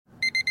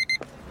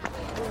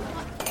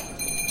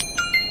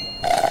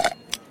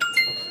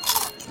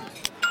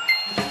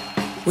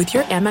With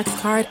your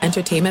Amex card,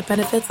 entertainment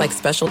benefits like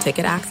special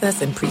ticket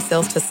access and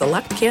pre-sales to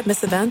select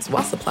can't-miss events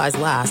while supplies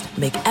last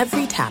make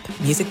every tap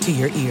music to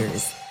your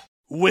ears.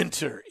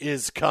 Winter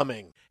is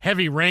coming.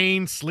 Heavy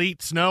rain,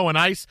 sleet, snow, and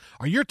ice.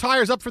 Are your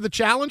tires up for the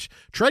challenge?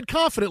 Tread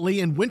confidently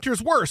in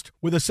winter's worst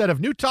with a set of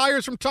new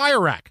tires from Tire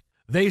Rack.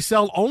 They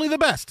sell only the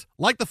best,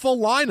 like the full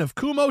line of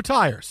Kumho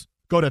tires.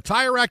 Go to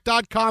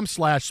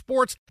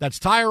TireRack.com/sports. That's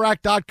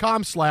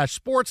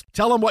TireRack.com/sports.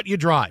 Tell them what you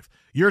drive.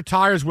 Your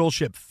tires will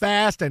ship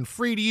fast and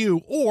free to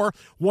you or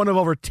one of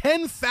over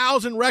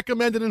 10,000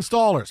 recommended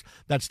installers.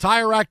 That's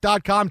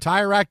TireRack.com,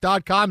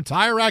 TireRack.com,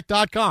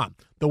 TireRack.com.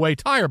 The way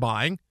tire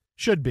buying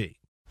should be.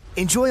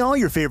 Enjoy all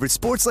your favorite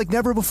sports like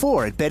never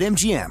before at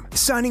BetMGM.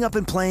 Signing up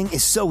and playing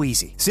is so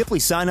easy. Simply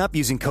sign up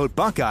using code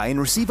Buckeye and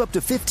receive up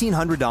to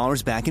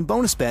 $1,500 back in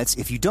bonus bets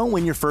if you don't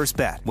win your first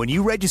bet. When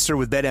you register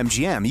with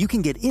BetMGM, you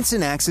can get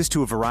instant access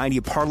to a variety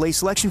of parlay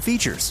selection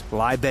features,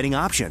 live betting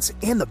options,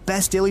 and the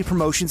best daily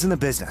promotions in the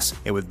business.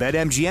 And with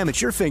BetMGM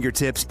at your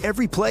fingertips,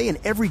 every play and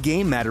every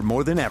game matter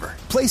more than ever.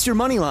 Place your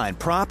moneyline,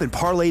 prop, and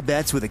parlay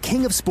bets with the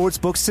king of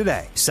sportsbooks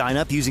today. Sign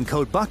up using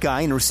code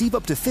Buckeye and receive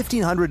up to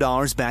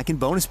 $1,500 back in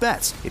bonus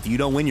bets if you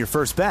don't win your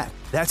first bet.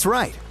 That's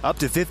right, up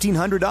to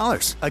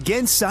 $1,500.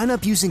 Again, sign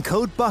up using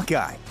code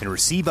Buckeye and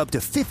receive up to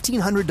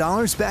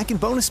 $1,500 back in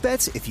bonus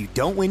bets if you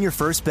don't win your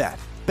first bet.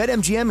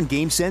 BetMGM and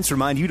GameSense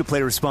remind you to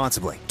play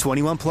responsibly.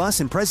 21 plus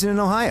and present in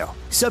Ohio.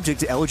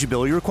 Subject to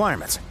eligibility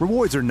requirements.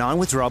 Rewards are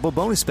non-withdrawable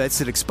bonus bets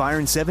that expire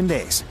in 7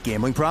 days.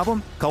 Gambling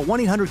problem? Call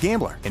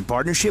 1-800-GAMBLER in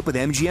partnership with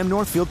MGM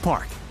Northfield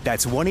Park.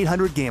 That's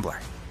 1-800-GAMBLER.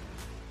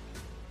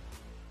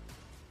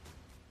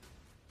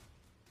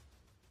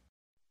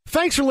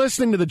 Thanks for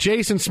listening to the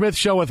Jason Smith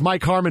Show with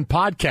Mike Harmon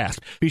podcast.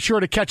 Be sure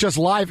to catch us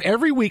live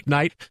every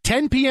weeknight,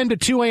 10 p.m. to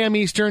 2 a.m.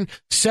 Eastern,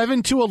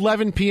 7 to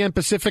 11 p.m.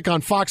 Pacific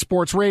on Fox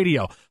Sports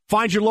Radio.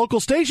 Find your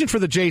local station for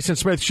the Jason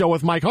Smith Show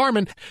with Mike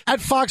Harmon at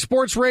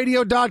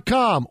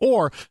foxsportsradio.com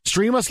or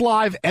stream us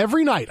live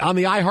every night on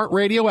the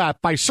iHeartRadio app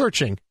by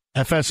searching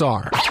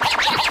FSR. Now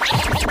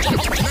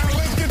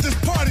let's get this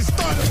party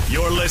started.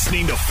 You're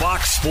listening to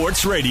Fox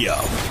Sports Radio.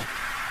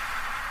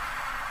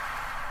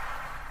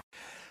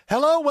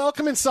 Hello,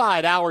 welcome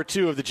inside Hour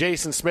 2 of the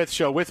Jason Smith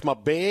Show with my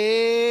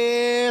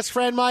best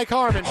friend Mike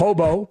Harmon.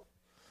 Hobo.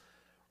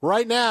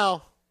 Right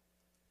now,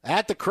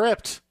 at the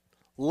Crypt,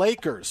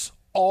 Lakers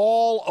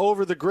all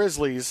over the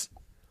Grizzlies,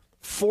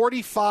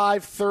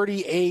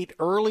 45-38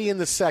 early in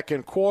the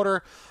second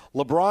quarter.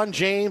 LeBron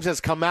James has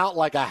come out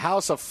like a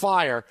house of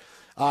fire.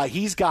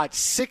 He's got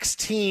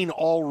 16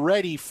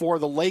 already for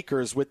the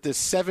Lakers with this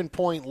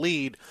 7-point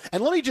lead.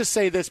 And let me just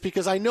say this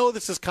because I know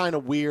this is kind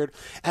of weird,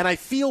 and I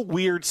feel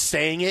weird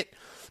saying it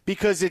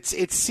because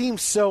it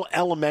seems so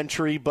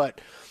elementary,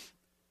 but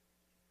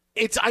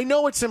I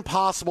know it's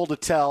impossible to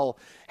tell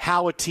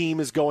how a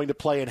team is going to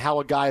play and how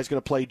a guy is going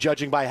to play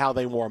judging by how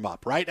they warm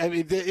up, right? I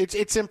mean,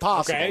 it's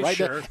impossible, okay, right?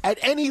 Sure. At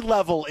any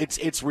level,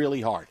 it's really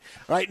hard,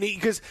 right?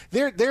 Because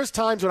there's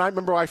times when I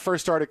remember when I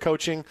first started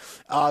coaching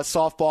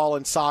softball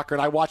and soccer,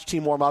 and I watched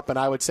team warm up, and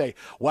I would say,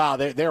 "Wow,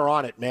 they're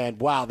on it, man!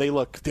 Wow, they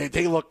look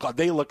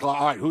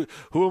all right. Who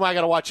am I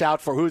going to watch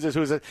out for? Who's this?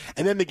 Who's this?"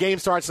 And then the game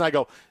starts, and I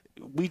go,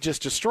 "We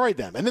just destroyed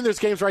them." And then there's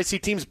games where I see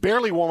teams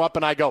barely warm up,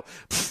 and I go,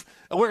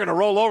 "We're going to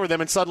roll over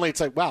them," and suddenly it's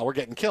like, "Wow, we're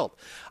getting killed."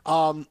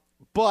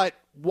 But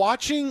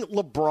watching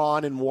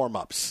LeBron in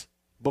warm-ups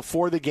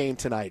before the game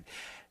tonight,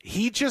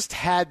 he just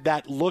had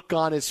that look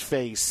on his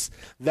face,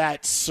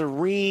 that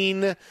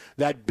serene,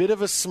 that bit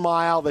of a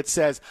smile that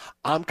says,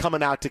 "I'm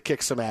coming out to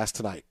kick some ass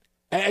tonight."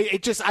 I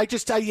just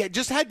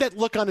had that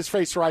look on his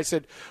face where I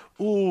said,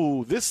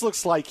 "Ooh, this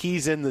looks like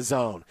he's in the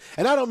zone."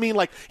 And I don't mean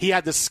like he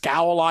had the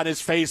scowl on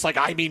his face, like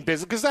I mean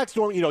business, because that's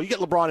normal. You get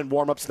LeBron in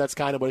warm-ups, and that's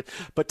kind of what.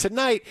 But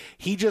tonight,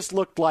 he just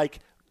looked like,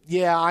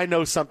 yeah, I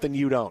know something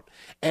you don't.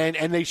 And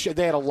they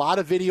had a lot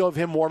of video of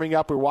him warming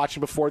up. We were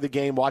watching before the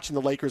game, watching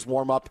the Lakers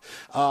warm up,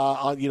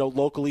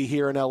 locally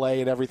here in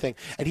L.A. and everything.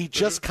 And he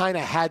just kind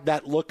of had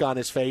that look on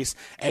his face,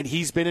 and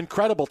he's been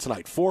incredible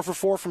tonight. 4 for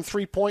 4 from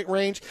three-point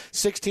range,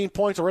 16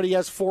 points, already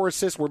has 4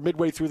 assists. We're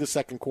midway through the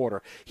second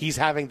quarter. He's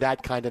having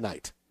that kind of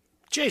night.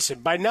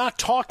 Jason, by not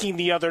talking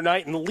the other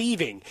night and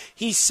leaving,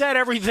 he set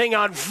everything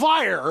on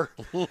fire.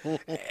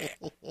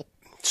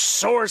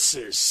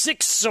 Sources,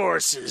 6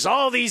 sources,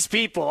 all these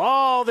people,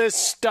 all this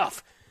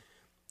stuff.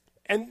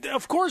 And,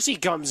 of course, he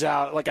comes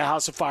out like a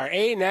house of fire.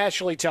 A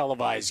nationally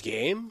televised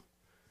game.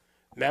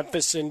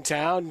 Memphis in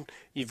town.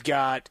 You've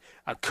got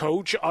a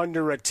coach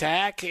under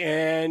attack,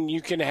 and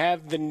you can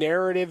have the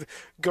narrative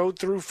go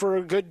through for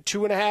a good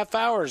 2.5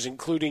 hours,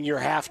 including your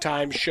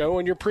halftime show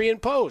and your pre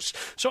and post.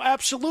 So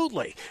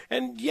absolutely.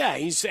 And, yeah,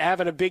 he's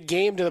having a big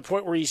game to the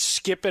point where he's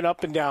skipping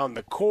up and down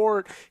the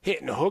court,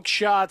 hitting hook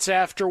shots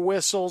after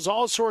whistles,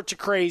 all sorts of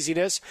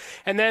craziness.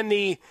 And then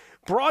the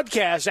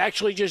broadcast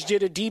actually just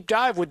did a deep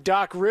dive with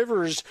Doc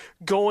Rivers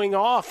going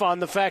off on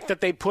the fact that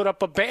they put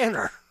up a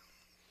banner.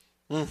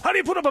 How do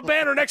you put up a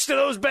banner next to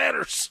those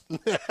banners?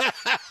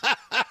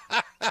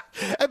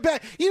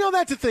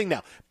 That's the thing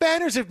now.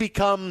 Banners have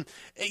become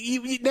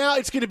now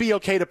it's going to be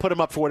okay to put them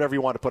up for whatever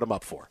you want to put them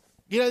up for.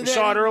 We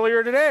saw it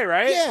earlier today,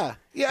 right?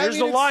 Yeah. There's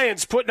the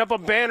Lions putting up a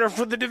banner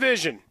for the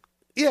division.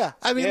 Yeah,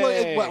 I mean,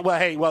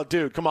 look,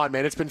 dude, come on,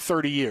 man. It's been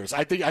 30 years.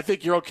 I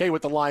think you're okay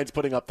with the Lions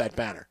putting up that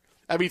banner.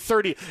 I mean,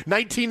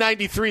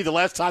 1993, the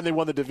last time they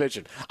won the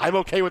division. I'm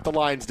okay with the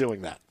Lions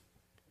doing that.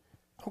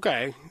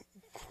 Okay.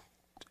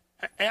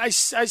 I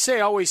say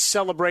always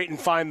celebrate and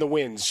find the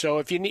wins. So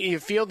if you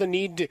feel the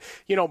need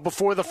to,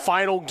 before the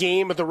final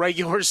game of the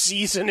regular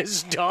season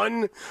is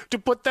done to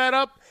put that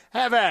up,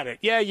 have at it.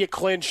 Yeah, you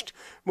clinched.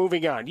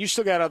 Moving on. You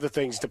still got other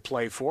things to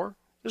play for.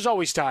 There's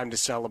always time to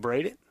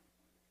celebrate it.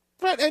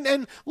 Right,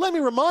 and let me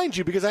remind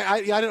you, because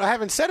I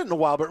haven't said it in a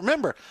while, but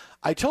remember,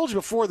 I told you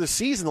before the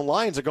season the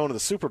Lions are going to the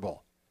Super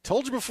Bowl.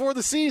 Told you before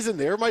the season,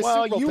 they're my Super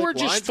Bowl pick. Well, you were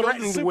just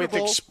Lions threatened with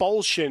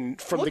expulsion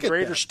from the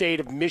greater state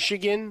of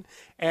Michigan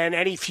and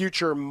any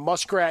future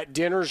Muskrat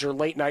dinners or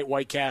late-night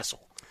White Castle.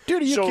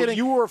 Dude, are you kidding?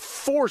 You were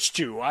forced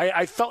to.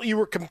 I felt you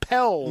were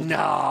compelled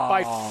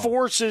by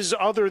forces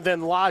other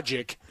than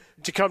logic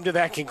to come to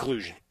that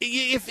conclusion.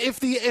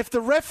 If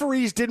the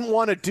referees didn't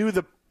want to do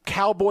the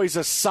Cowboys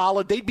a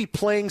solid, they'd be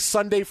playing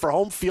Sunday for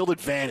home field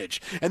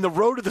advantage, and the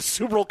road to the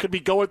Super Bowl could be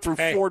going through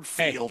Ford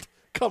Field.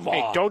 Come on.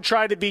 Hey, don't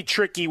try to be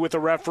tricky with a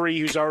referee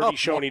who's already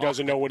shown he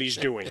doesn't know what he's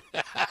doing.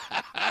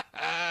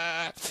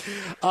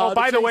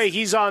 By the way,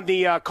 he's on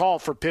the call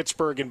for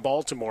Pittsburgh and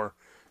Baltimore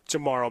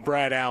tomorrow,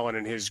 Brad Allen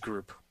and his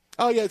group.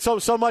 Oh, yeah,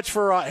 so much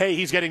for,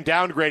 he's getting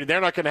downgraded. They're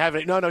not going to have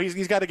it. No,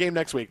 he's got a game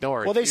next week. Don't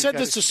worry. Well, they said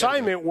this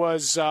assignment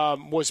was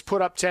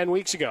put up 10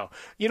 weeks ago.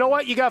 You know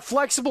what? You got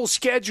flexible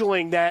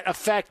scheduling that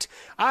affect,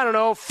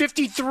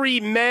 53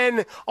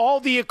 men,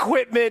 all the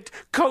equipment,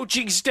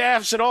 coaching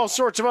staffs, and all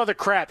sorts of other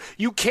crap.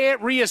 You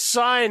can't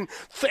reassign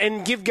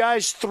and give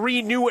guys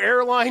 3 new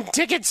airline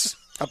tickets.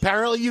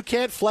 Apparently you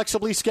can't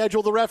flexibly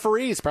schedule the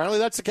referees. Apparently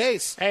that's the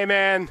case. Hey,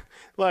 man.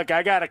 Look,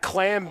 I got a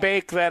clam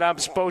bake that I'm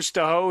supposed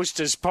to host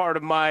as part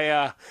of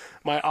my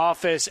my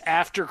office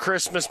after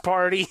Christmas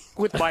party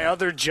with my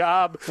other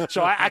job.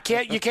 So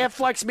you can't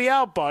flex me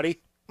out, buddy.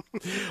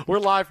 We're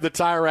live from the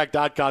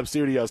TireRack.com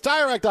studios.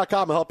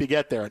 TireRack.com will help you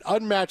get there. An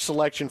unmatched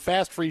selection,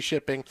 fast free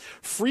shipping,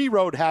 free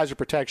road hazard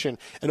protection,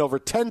 and over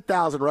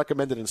 10,000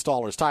 recommended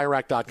installers.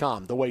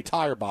 TireRack.com, the way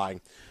tire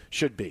buying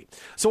should be.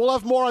 So we'll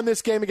have more on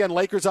this game. Again,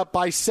 Lakers up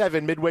by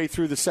 7 midway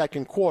through the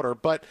second quarter,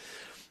 but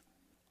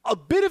a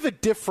bit of a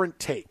different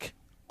take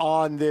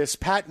on this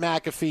Pat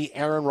McAfee,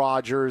 Aaron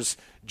Rodgers,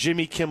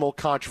 Jimmy Kimmel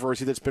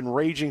controversy that's been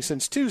raging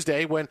since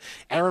Tuesday when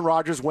Aaron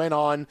Rodgers went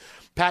on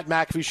Pat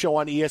McAfee's show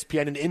on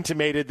ESPN and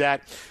intimated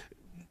that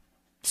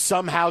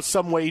somehow,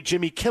 some way,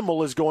 Jimmy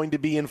Kimmel is going to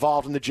be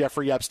involved in the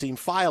Jeffrey Epstein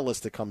file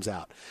list that comes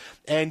out.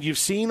 And you've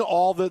seen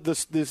all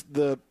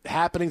the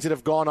happenings that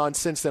have gone on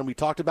since then. We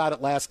talked about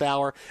it last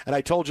hour, and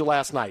I told you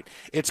last night.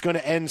 It's going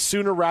to end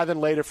sooner rather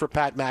than later for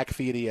Pat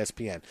McAfee at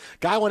ESPN.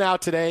 Guy went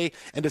out today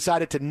and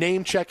decided to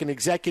name-check an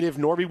executive,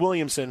 Norby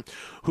Williamson,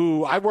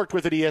 who I worked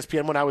with at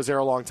ESPN when I was there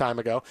a long time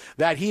ago,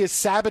 that he is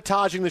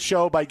sabotaging the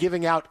show by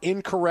giving out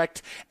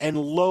incorrect and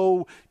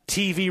low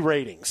TV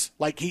ratings.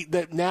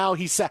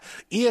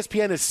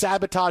 ESPN is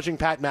sabotaging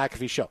Pat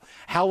McAfee's show.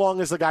 How long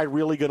is the guy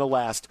really going to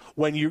last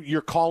when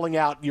you're calling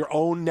out your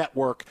own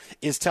network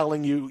is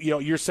telling you,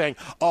 you're saying,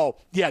 oh,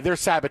 yeah, they're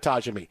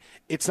sabotaging me.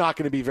 It's not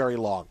going to be very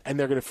long, and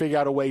they're going to figure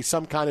out a way,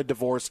 some kind of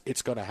divorce,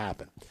 it's going to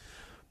happen.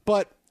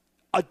 But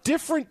a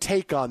different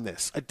take on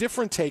this,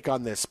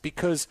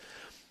 because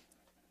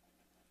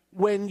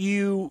when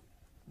you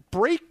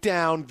break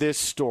down this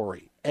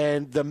story,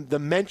 and the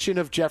mention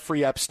of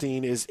Jeffrey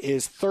Epstein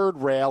is third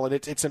rail, and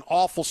it's an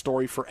awful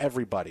story for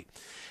everybody.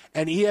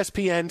 And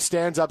ESPN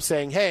stands up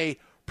saying, hey,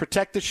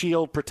 protect the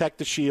shield, protect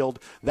the shield.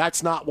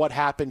 That's not what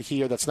happened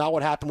here. That's not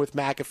what happened with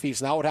McAfee.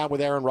 It's not what happened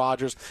with Aaron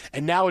Rodgers.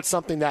 And now it's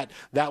something that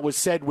was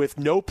said with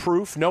no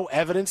proof, no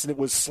evidence, and it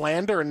was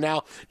slander. And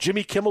now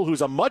Jimmy Kimmel,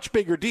 who's a much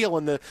bigger deal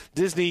in the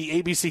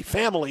Disney ABC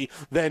family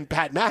than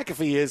Pat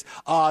McAfee is,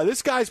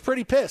 this guy's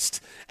pretty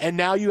pissed. And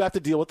now you have to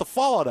deal with the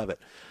fallout of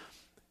it.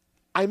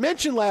 I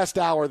mentioned last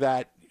hour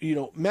that,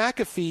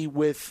 McAfee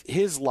with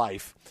his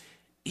life,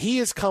 he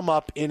has come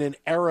up in an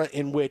era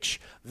in which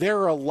there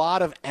are a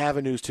lot of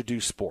avenues to do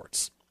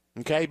sports,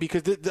 okay?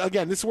 Because,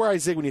 again, this is where I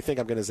zig when you think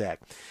I'm going to zag.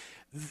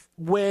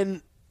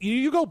 When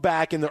you go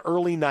back in the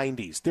early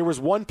 90s, there was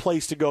one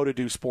place to go to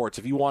do sports.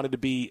 If you wanted to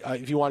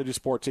do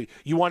sports,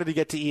 you wanted to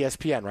get to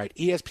ESPN, right?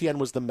 ESPN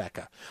was the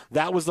Mecca.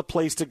 That was the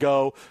place to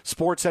go.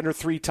 SportsCenter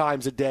 3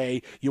 times a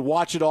day. You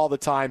watch it all the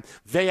time.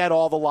 They had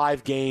all the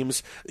live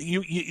games.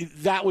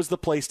 That was the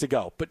place to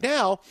go. But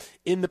now,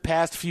 in the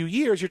past few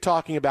years, you're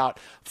talking about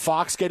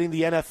Fox getting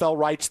the NFL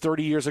rights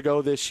 30 years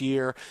ago this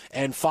year,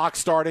 and Fox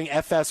starting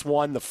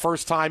FS1 the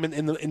first time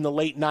in the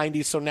late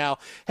 90s. So now,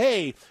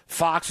 hey,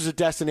 Fox was a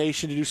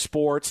destination to do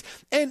sports.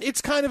 And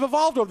it's kind of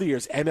evolved over the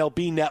years.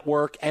 MLB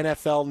Network,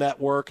 NFL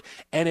Network,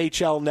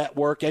 NHL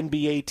Network,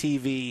 NBA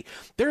TV.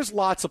 There's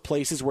lots of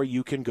places where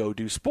you can go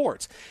do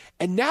sports.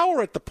 And now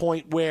we're at the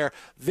point where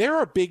there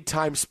are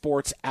big-time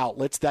sports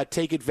outlets that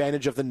take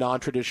advantage of the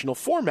non-traditional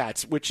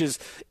formats, which is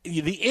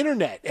the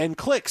internet and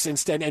clicks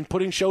instead, and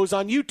putting shows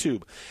on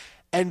YouTube.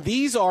 And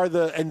these are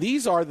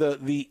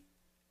the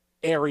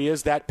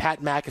areas that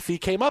Pat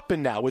McAfee came up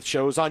in now with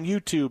shows on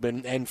YouTube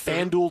and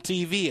FanDuel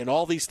TV and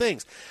all these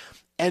things.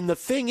 And the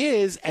thing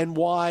is, and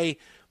why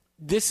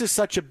this is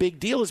such a big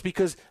deal, is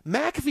because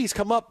McAfee's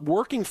come up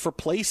working for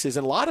places,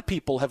 and a lot of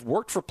people have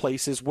worked for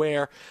places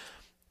where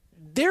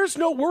there's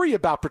no worry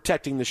about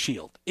protecting the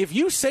shield. If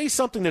you say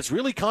something that's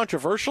really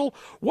controversial,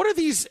 what are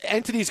these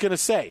entities going to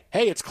say?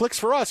 Hey, it's clicks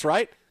for us,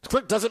 right?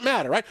 Click doesn't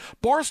matter, right?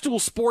 Barstool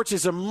Sports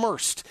is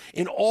immersed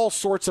in all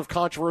sorts of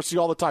controversy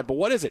all the time. But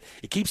what is it?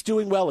 It keeps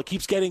doing well. It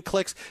keeps getting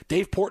clicks.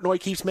 Dave Portnoy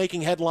keeps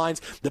making headlines.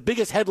 The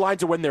biggest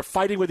headlines are when they're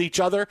fighting with each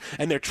other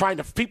and they're trying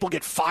to, people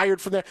get fired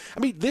from there.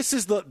 I mean, this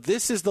is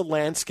the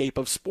landscape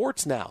of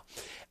sports now.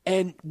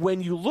 And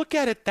when you look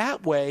at it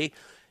that way,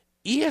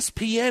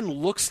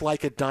 ESPN looks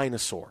like a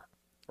dinosaur.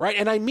 Right?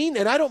 And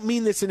I don't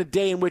mean this in a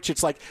day in which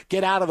it's like,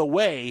 get out of the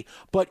way,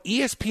 but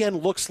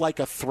ESPN looks like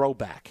a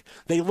throwback.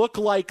 They look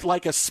like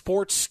a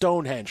sports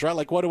Stonehenge, right?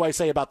 Like, what do I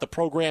say about the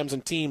programs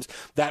and teams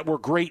that were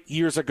great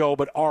years ago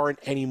but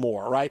aren't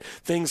anymore, right?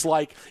 Things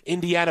like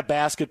Indiana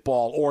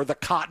basketball or the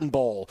Cotton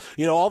Bowl.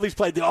 You know, all these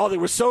plays, they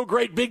were so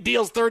great, big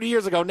deals 30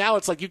 years ago. Now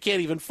it's like you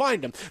can't even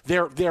find them.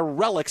 They're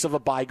relics of a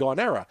bygone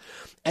era.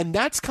 And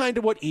that's kind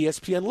of what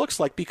ESPN looks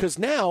like, because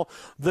now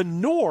the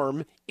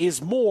norm is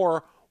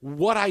more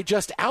what I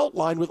just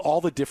outlined with all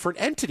the different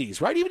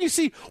entities, right? Even you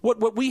see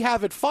what we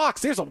have at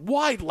Fox, there's a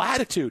wide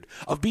latitude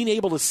of being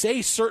able to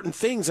say certain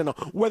things, and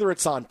whether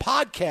it's on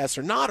podcasts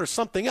or not or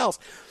something else.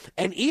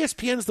 And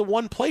ESPN's the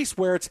one place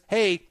where it's,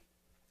 hey,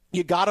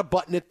 you got to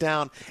button it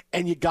down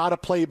and you got to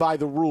play by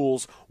the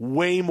rules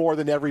way more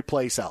than every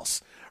place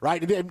else,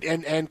 right?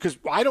 And because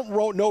I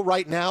don't know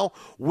right now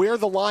where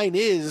the line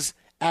is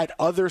at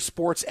other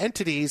sports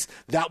entities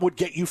that would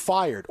get you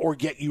fired or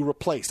get you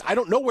replaced. I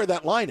don't know where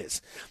that line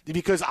is,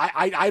 because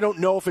I don't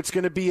know if it's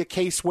going to be a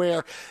case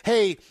where,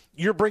 hey,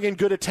 you're bringing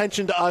good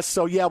attention to us,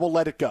 so yeah, we'll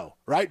let it go,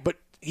 right? But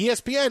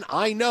ESPN,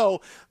 I know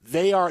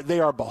they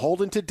are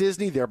beholden to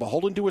Disney. They're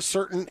beholden to a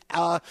certain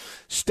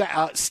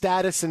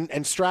status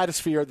and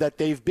stratosphere that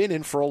they've been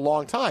in for a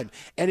long time.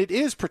 And it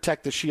is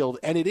protect the shield,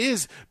 and it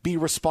is be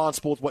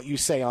responsible with what you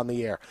say on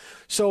the air.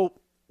 So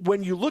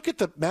when you look at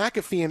the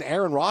McAfee and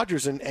Aaron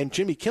Rodgers and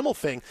Jimmy Kimmel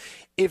thing,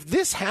 if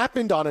this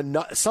happened on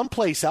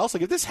someplace else,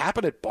 like if this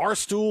happened at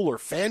Barstool or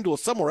FanDuel or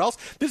somewhere else,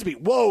 this would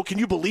be, whoa, can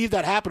you believe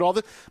that happened? All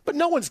this, but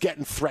no one's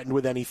getting threatened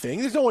with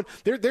anything. There's no one.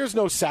 There's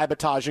no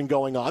sabotaging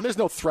going on. There's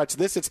no threats to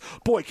this. It's,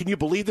 boy, can you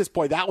believe this?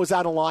 Boy, that was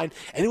out of line,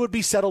 and it would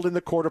be settled in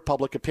the court of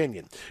public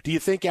opinion. Do you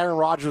think Aaron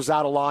Rodgers was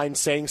out of line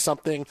saying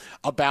something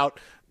about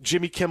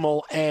Jimmy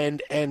Kimmel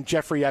and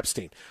Jeffrey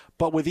Epstein?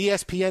 But with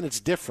ESPN, it's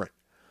different.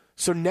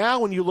 So now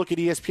when you look at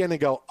ESPN and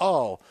go,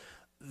 oh,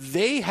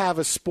 they have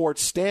a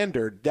sports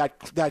standard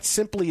that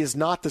simply is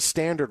not the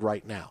standard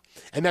right now.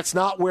 And that's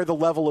not where the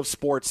level of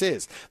sports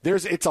is.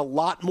 It's a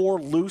lot more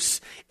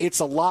loose. It's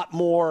a lot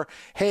more,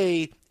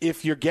 hey,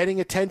 if you're getting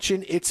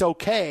attention, it's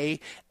okay.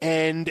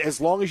 And as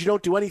long as you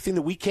don't do anything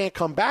that we can't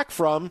come back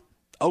from,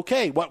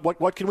 okay,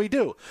 what can we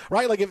do,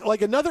 right?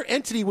 Like another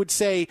entity would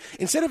say,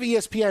 instead of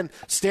ESPN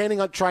standing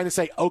up trying to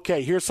say,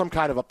 okay, here's some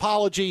kind of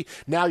apology.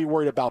 Now you're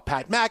worried about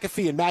Pat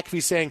McAfee, and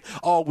McAfee saying,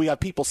 oh, we have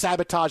people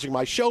sabotaging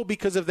my show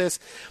because of this.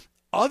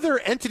 Other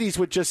entities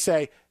would just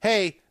say,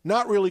 hey,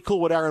 not really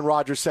cool what Aaron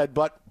Rodgers said,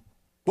 but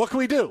what can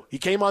we do? He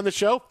came on the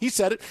show. He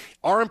said it.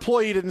 Our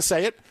employee didn't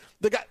say it.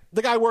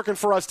 The guy working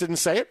for us didn't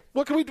say it.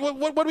 What can we do?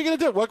 What are we going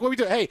to do? What can we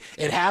do? Hey,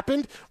 it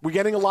happened. We're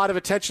getting a lot of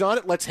attention on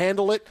it. Let's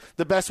handle it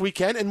the best we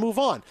can and move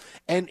on.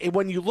 And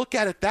when you look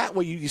at it that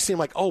way, you seem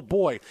like, oh,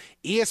 boy,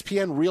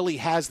 ESPN really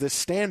has this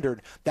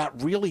standard that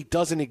really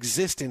doesn't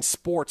exist in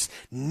sports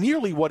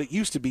nearly what it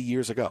used to be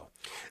years ago.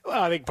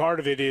 Well, I think part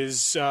of it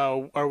is,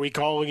 are we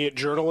calling it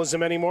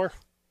journalism anymore?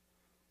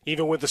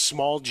 Even with a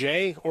small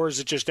J, or is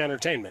it just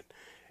entertainment?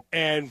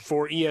 And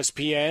for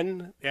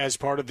ESPN, as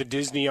part of the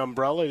Disney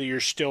umbrella, you're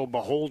still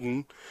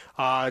beholden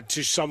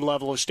to some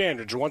level of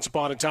standards. Once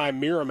upon a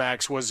time,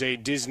 Miramax was a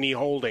Disney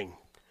holding,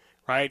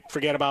 right?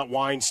 Forget about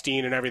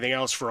Weinstein and everything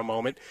else for a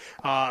moment,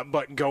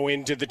 but go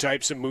into the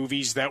types of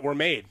movies that were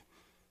made.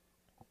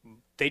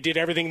 They did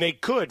everything they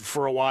could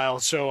for a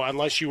while, so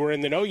unless you were in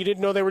the know, you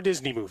didn't know they were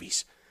Disney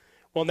movies.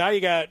 Well, now you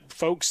got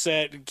folks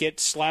that get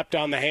slapped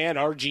on the hand,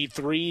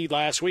 RG3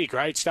 last week,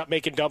 right? Stop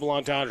making double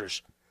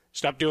entendres.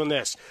 Stop doing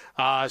this.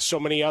 So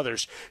many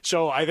others.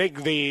 So I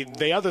think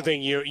the other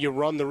thing you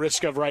run the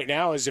risk of right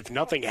now is if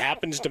nothing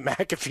happens to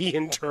McAfee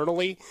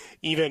internally,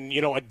 even,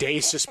 a day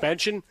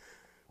suspension,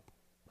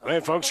 I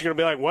mean, folks are going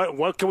to be like,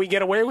 what can we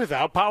get away with?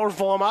 How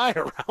powerful am I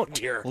around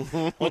here?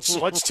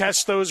 Let's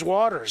test those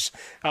waters.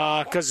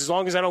 Because as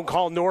long as I don't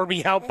call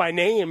Norby out by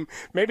name,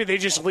 maybe they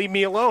just leave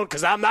me alone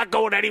because I'm not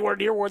going anywhere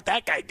near what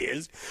that guy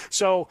did.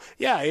 So,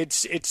 yeah,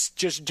 it's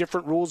just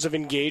different rules of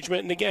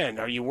engagement. And, again,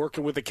 are you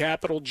working with a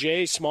capital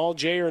J, small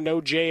J, or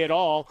no J at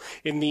all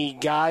in the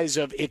guise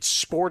of it's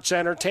sports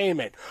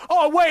entertainment?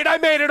 Oh, wait, I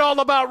made it all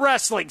about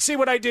wrestling. See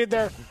what I did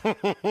there?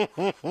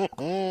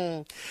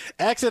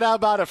 Exit out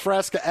about a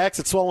Fresca.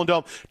 Exit Swollen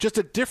Dome. Just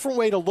a different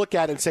way to look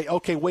at it and say,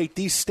 okay, wait,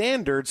 these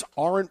standards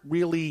aren't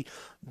really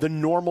the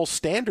normal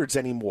standards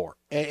anymore.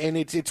 And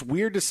it's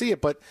weird to see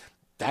it, but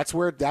that's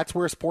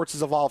where sports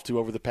has evolved to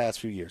over the past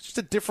few years. Just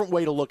a different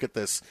way to look at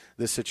this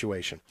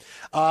situation.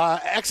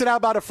 Exit out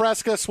about a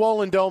Fresca,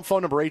 Swollen Dome,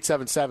 phone number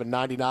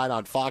 877-99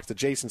 on Fox, the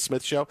Jason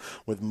Smith Show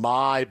with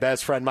my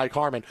best friend Mike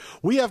Harmon.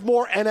 We have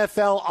more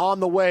NFL on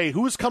the way.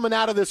 Who's coming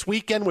out of this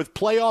weekend with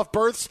playoff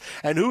berths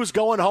and who's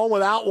going home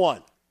without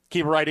one?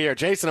 Keep it right here.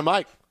 Jason and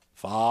Mike,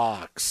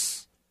 Fox.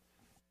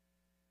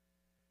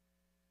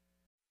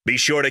 Be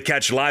sure to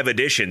catch live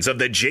editions of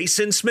The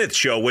Jason Smith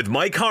Show with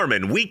Mike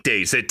Harmon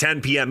weekdays at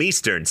 10 p.m.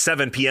 Eastern,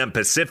 7 p.m.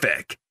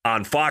 Pacific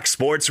on Fox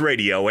Sports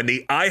Radio and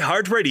the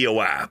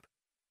iHeartRadio app.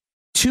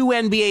 2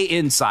 NBA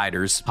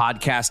insiders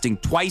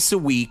podcasting twice a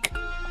week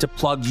to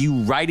plug you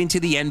right into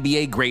the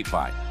NBA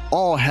grapevine.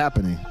 All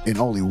happening in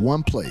only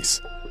one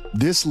place.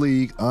 This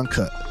League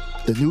Uncut,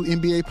 the new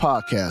NBA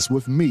podcast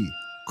with me,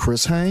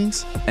 Chris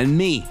Haynes, and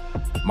me,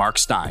 Mark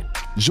Stein.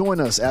 Join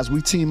us as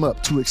we team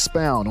up to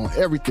expound on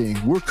everything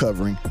we're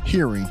covering,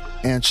 hearing,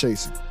 and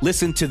chasing.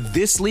 Listen to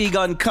This League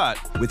Uncut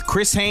with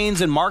Chris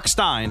Haynes and Mark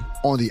Stein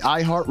on the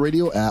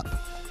iHeartRadio app,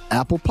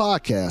 Apple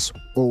Podcasts,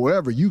 or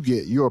wherever you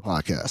get your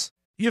podcasts.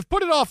 You've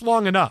put it off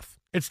long enough.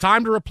 It's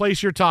time to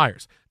replace your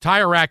tires.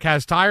 Tire Rack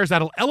has tires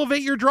that'll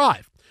elevate your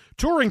drive.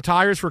 Touring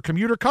tires for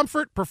commuter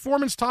comfort,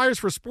 performance tires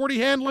for sporty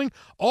handling,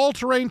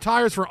 all-terrain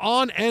tires for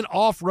on- and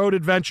off-road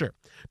adventure.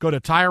 Go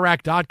to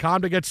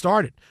TireRack.com to get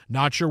started.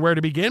 Not sure where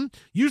to begin?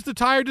 Use the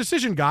Tire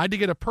Decision Guide to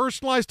get a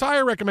personalized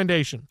tire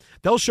recommendation.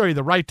 They'll show you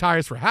the right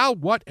tires for how,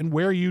 what, and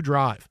where you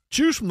drive.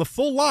 Choose from the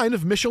full line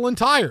of Michelin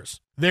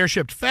tires. They're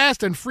shipped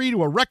fast and free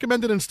to a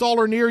recommended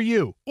installer near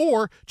you.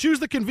 Or choose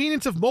the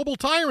convenience of mobile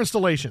tire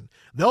installation.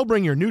 They'll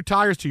bring your new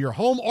tires to your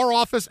home or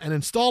office and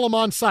install them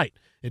on site.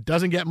 It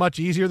doesn't get much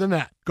easier than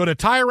that. Go to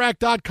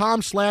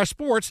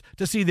TireRack.com/sports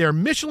to see their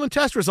Michelin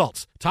test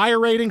results, tire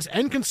ratings,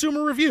 and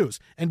consumer reviews,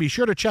 and be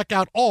sure to check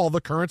out all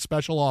the current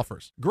special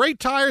offers. Great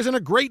tires and a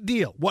great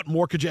deal. What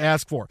more could you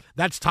ask for?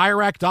 That's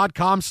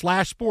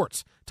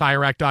TireRack.com/sports.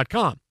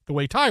 TireRack.com, the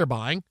way tire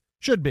buying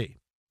should be.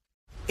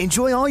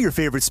 Enjoy all your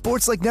favorite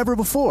sports like never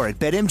before at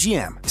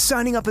BetMGM.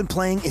 Signing up and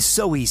playing is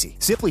so easy.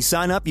 Simply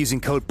sign up using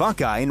code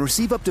Buckeye and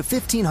receive up to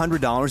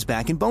 $1,500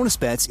 back in bonus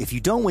bets if you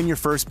don't win your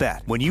first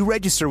bet. When you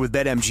register with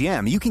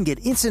BetMGM, you can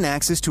get instant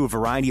access to a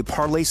variety of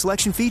parlay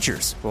selection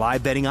features,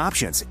 live betting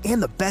options,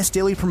 and the best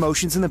daily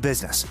promotions in the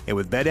business. And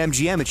with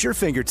BetMGM at your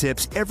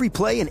fingertips, every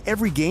play and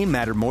every game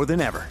matter more than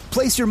ever.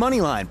 Place your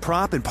moneyline,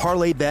 prop, and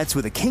parlay bets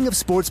with the king of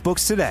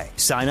sportsbooks today.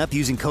 Sign up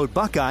using code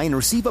Buckeye and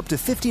receive up to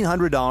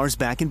 $1,500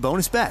 back in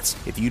bonus bets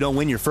if you don't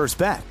win your first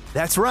bet.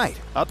 That's right,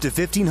 up to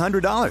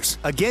 $1,500.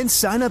 Again,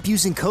 sign up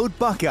using code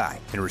Buckeye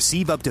and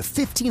receive up to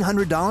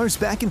 $1,500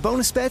 back in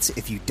bonus bets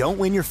if you don't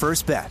win your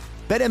first bet.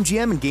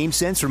 BetMGM and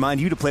GameSense remind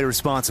you to play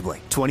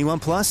responsibly. 21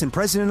 plus and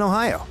present in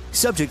Ohio.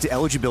 Subject to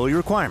eligibility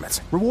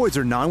requirements. Rewards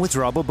are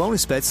non-withdrawable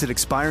bonus bets that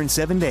expire in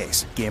 7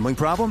 days. Gambling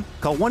problem?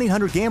 Call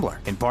 1-800-GAMBLER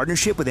in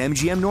partnership with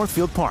MGM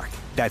Northfield Park.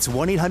 That's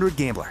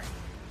 1-800-GAMBLER.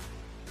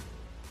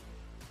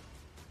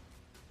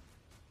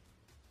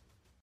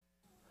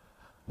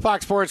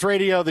 Fox Sports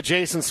Radio, the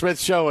Jason Smith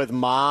Show with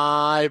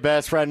my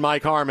best friend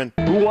Mike Harmon.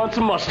 Who wants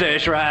a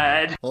mustache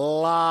ride?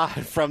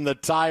 Live from the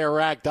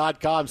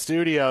TireRack.com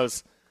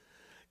studios.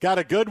 Got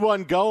a good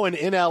one going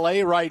in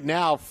L.A. right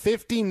now,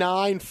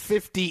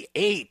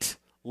 59-58.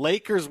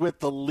 Lakers with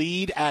the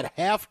lead at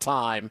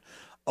halftime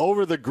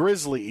over the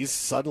Grizzlies.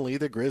 Suddenly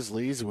the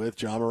Grizzlies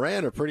with Ja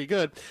Morant are pretty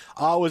good.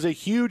 It was a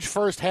huge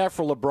first half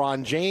for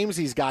LeBron James.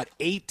 He's got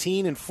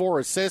 18 and 4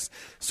 assists.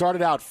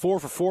 Started out 4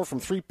 for 4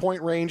 from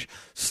three-point range.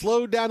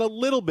 Slowed down a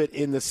little bit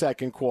in the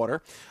second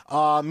quarter.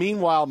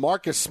 Meanwhile,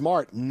 Marcus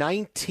Smart,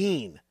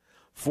 19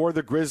 for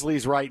the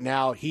Grizzlies right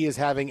now. He is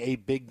having a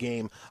big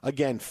game.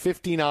 Again,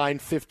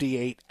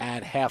 59-58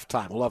 at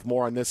halftime. We'll have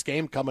more on this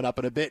game coming up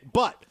in a bit.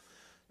 But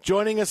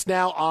joining us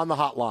now on the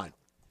hotline,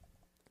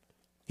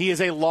 he is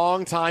a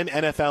longtime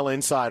NFL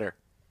insider.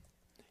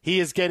 He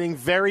is getting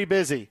very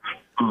busy.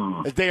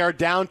 They are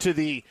down to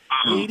the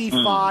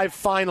 85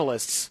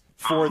 finalists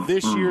for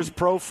this year's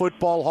Pro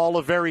Football Hall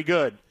of Very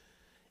Good.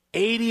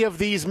 80 of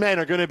these men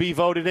are going to be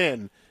voted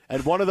in,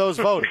 and one of those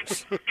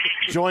voters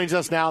joins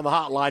us now on the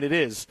hotline. It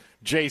is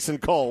Jason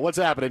Cole. What's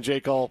happening, J.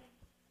 Cole?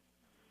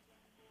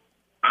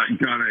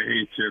 God, I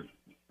hate you.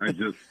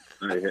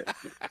 I hate,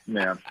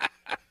 man,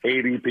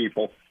 80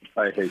 people.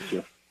 I hate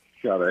you.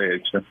 God, I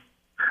hate you.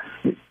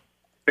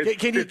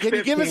 Can you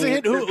give us a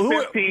hint?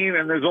 Who 15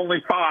 and there's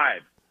only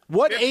 5.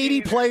 What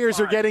 80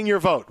 players are getting your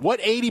vote? What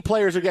 80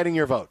 players are getting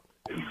your vote?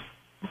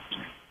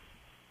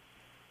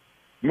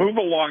 Move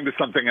along to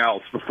something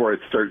else before I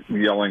start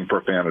yelling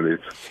profanities.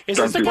 Is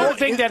this the kind of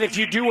thing that if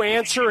you do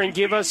answer and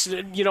give us,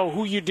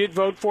 who you did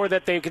vote for,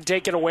 that they could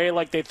take it away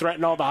like they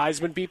threaten all the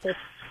Heisman people?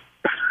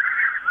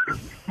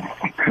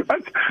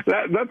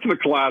 That's the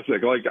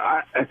classic. Like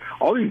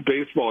all these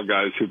baseball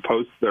guys who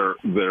post their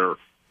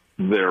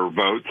their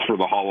votes for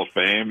the Hall of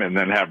Fame and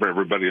then have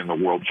everybody in the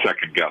world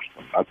second guess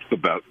them. That's the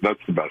best. That's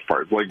the best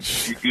part. Like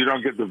you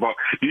don't get to vote.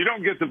 You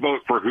don't get to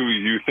vote for who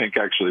you think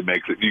actually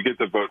makes it. You get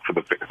to vote for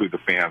who the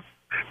fans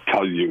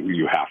tell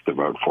you have to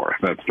vote for.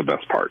 That's the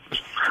best part.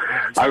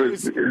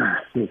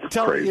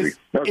 Tell crazy.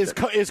 Me,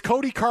 is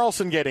Cody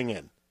Carlson getting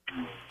in?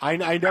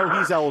 I know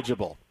he's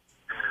eligible.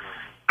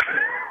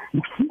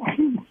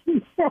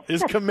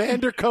 Is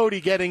Commander Cody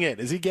getting in?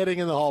 Is he getting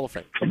in the Hall of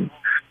Fame?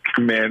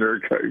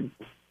 Commander Cody.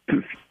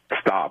 Just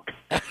stop.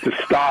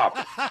 Just stop.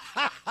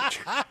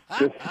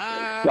 Just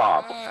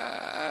stop.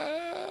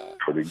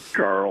 Cody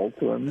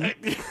Carlson.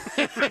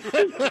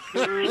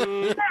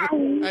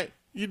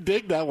 You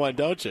dig that one,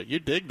 don't you? You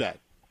dig that.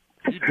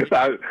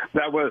 That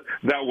was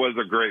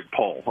a great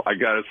poll. I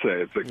got to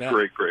say, it's a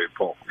great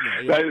poll.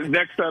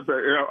 Next up,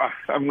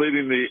 I'm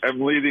leading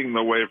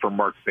the way for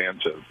Mark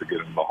Sanchez to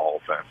get in the Hall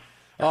of Fame.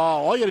 Oh,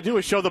 all you got to do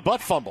is show the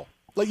butt fumble.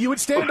 Like you would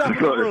stand up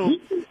in the room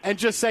and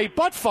just say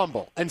butt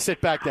fumble and sit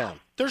back down.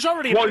 There's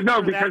already because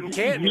that in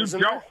Canton, you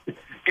don't.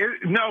 You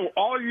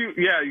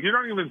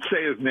don't even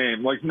say his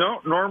name. Like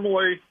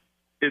normally.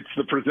 It's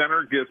the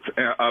presenter gets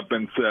up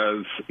and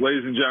says,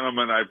 "Ladies and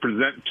gentlemen, I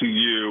present to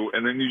you,"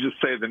 and then you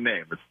just say the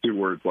name. It's 2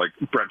 words, like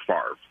Brett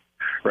Favre,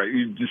 right?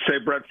 You just say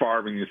Brett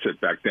Favre and you sit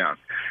back down,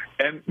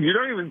 and you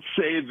don't even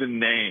say the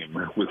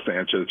name with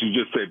Sanchez. You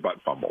just say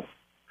butt fumble.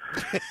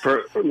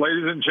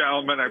 Ladies and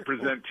gentlemen, I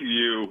present to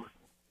you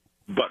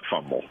butt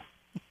fumble.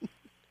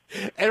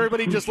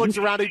 Everybody just looks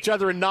around each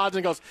other and nods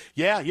and goes,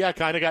 "Yeah,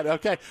 kind of got it.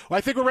 Okay. Well,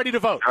 I think we're ready to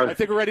vote.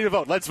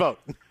 Let's vote."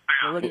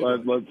 Let's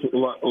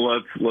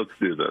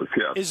do this.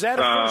 Yeah. Is that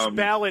a first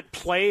ballot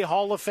play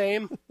Hall of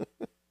Fame?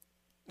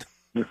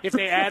 If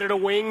they added a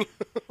wing,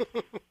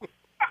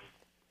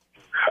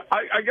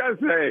 I gotta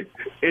say,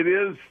 it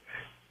is.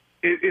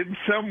 In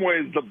some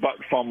ways, the butt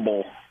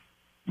fumble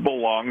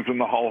belongs in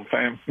the Hall of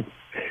Fame.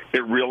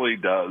 It really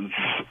does.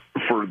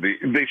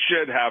 They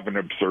should have an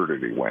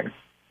absurdity wing.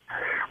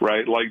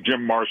 Right, like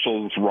Jim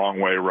Marshall's wrong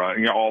way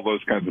run, all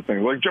those kinds of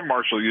things. Like Jim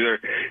Marshall,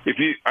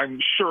 I'm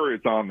sure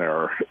it's on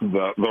there.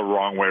 The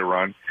wrong way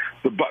run,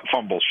 the butt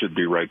fumble should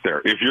be right there.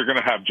 If you're going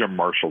to have Jim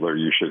Marshall there,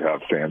 you should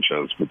have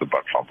Sanchez with the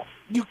butt fumble.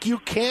 You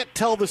can't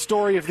tell the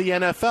story of the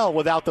NFL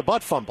without the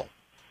butt fumble.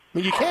 I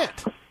mean, you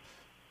can't.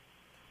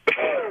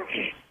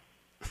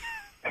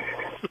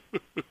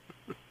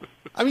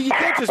 I mean, you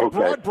can't just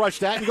broad brush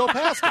that and go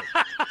past it.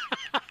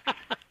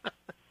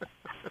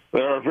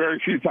 There are very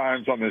few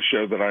times on this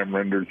show that I'm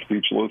rendered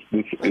speechless.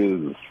 This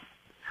is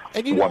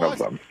one of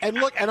them. And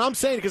look, and I'm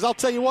saying, because I'll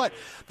tell you what,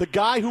 the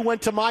guy who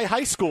went to my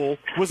high school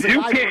was the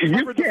guy who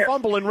recovered the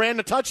fumble and ran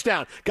the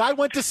touchdown. Guy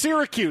went to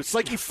Syracuse.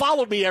 Like, he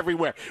followed me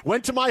everywhere.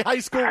 Went to my high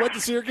school, went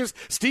to Syracuse.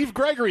 Steve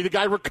Gregory, the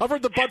guy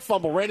recovered the butt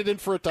fumble, ran it in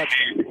for a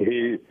touchdown.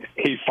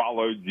 He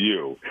followed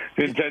you.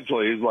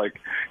 Intentionally, he's like,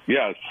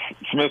 yes,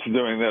 Smith's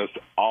doing this,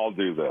 I'll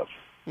do this.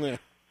 Yeah.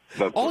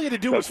 All you had to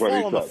do was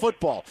fall on the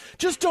football.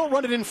 Just don't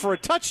run it in for a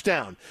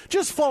touchdown.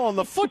 Just fall on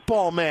the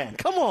football, man.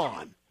 Come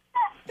on.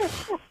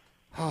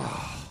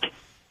 Oh,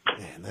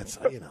 man, that's,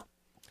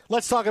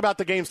 Let's talk about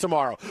the games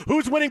tomorrow.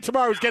 Who's winning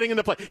tomorrow? Who's getting in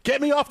the play?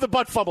 Get me off the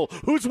butt fumble.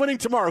 Who's winning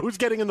tomorrow? Who's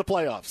getting in the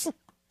playoffs?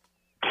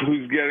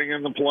 Who's getting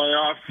in the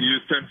playoffs?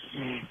 Houston.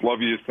 Love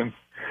Houston.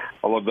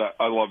 I love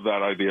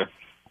that idea.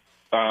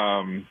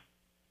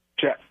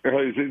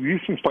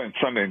 Houston's playing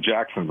Sunday and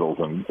Jacksonville's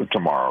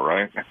tomorrow,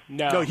 right?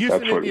 No,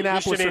 Houston,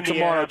 Indianapolis are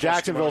tomorrow,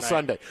 Jacksonville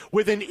Sunday,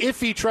 with an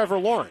iffy Trevor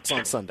Lawrence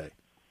on Sunday.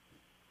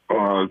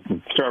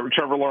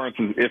 Trevor Lawrence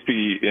is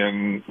iffy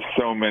in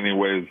so many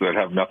ways that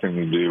have nothing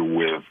to do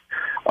with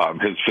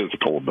his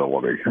physical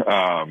ability.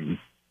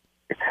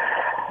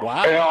 Wow.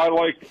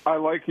 I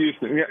like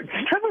Houston. Yeah,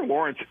 Trevor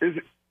Lawrence is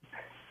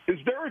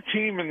there a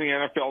team in the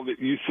NFL that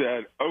you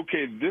said,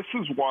 okay, this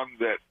is one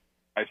that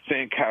I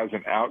think has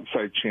an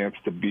outside chance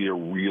to be a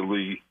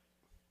really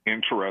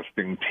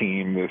interesting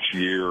team this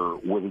year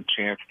with a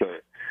chance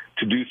to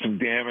do some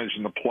damage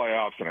in the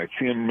playoffs, and I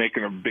see them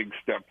making a big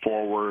step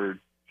forward,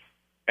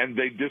 and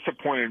they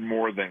disappointed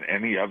more than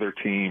any other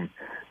team.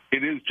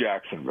 It is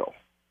Jacksonville.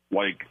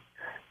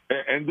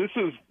 And this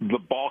is the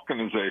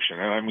balkanization,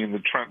 and I mean the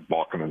Trent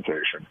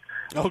balkanization.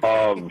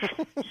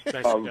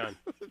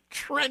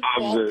 Trent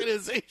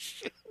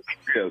balkanization.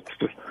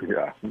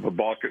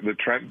 The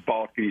Trent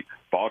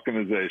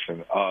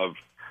balkanization of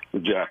the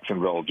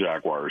Jacksonville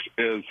Jaguars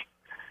is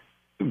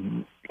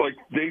like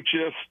they've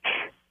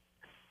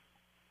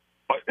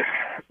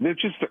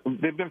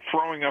been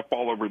throwing up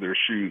all over their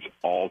shoes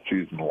all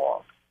season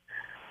long,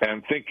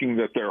 and thinking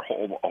that they're a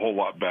whole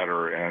lot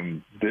better,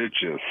 and they're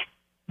just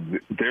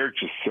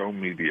so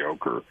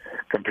mediocre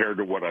compared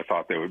to what I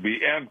thought they would be.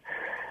 And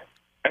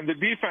the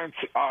defense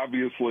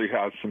obviously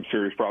has some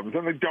serious problems,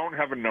 and they don't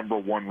have a number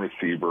one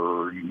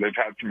receiver. They've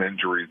had some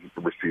injuries at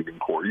the receiving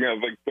core.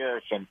 There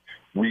are some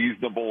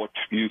reasonable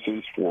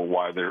excuses for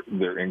why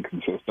they're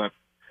inconsistent.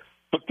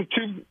 But the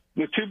two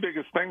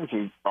biggest things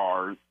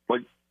are,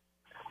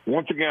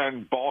 once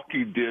again,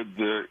 Balky did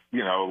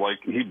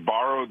he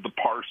borrowed the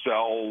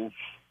Parcells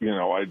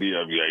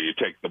idea of, you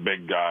take the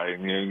big guy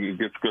and you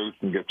gets Goose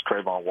and gets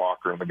Trayvon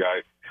Walker and the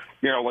guy,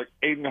 like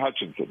Aiden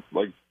Hutchinson.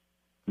 Like,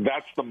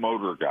 that's the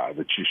motor guy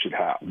that you should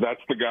have.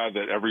 That's the guy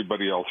that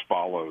everybody else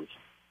follows.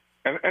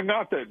 And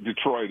not that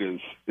Detroit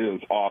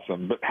is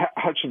awesome, but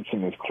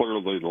Hutchinson is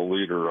clearly the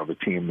leader of a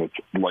team that's,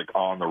 like,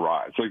 on the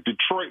rise. Like,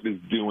 Detroit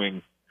is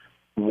doing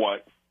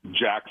what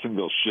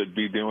Jacksonville should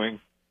be doing.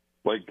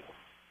 Like,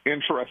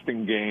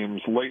 interesting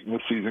games late in the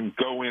season,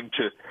 go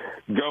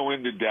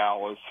into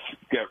Dallas,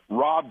 get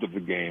robbed of the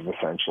game,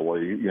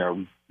 essentially.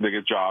 They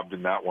get jobbed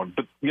in that one.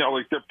 But,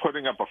 like, they're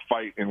putting up a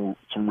fight in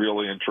some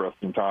really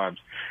interesting times.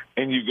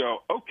 And you go,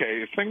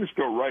 okay, if things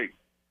go right,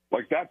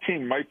 like, that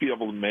team might be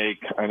able to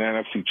make an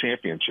NFC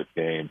championship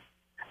game.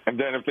 And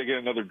then if they get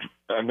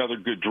another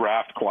good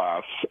draft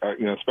class,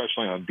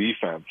 especially on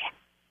defense,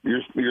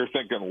 you're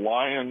thinking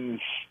Lions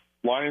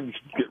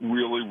get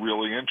really,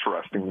 really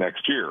interesting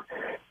next year.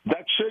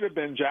 That should have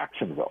been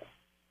Jacksonville,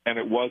 and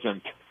it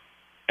wasn't.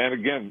 And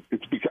again,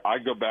 it's because I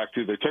go back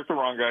to, they took the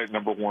wrong guy at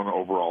number 1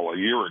 overall a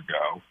year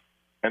ago,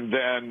 and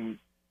then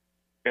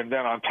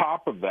on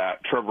top of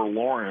that, Trevor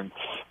Lawrence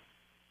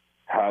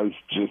has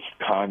just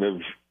kind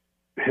of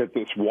hit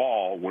this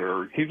wall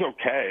where he's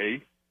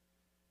okay.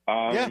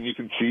 And you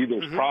can see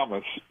there's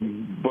promise,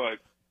 but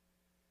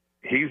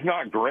he's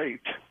not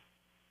great.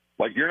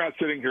 Like, you're not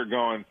sitting here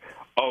going,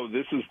 oh,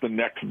 this is the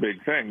next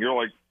big thing. You're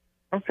like,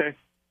 okay,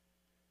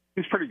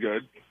 he's pretty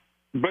good.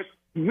 But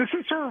this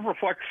is sort of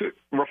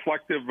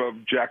reflective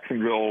of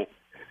Jacksonville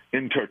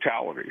in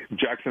totality.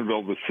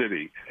 Jacksonville, the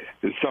city,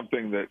 is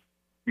something that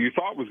you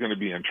thought was going to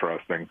be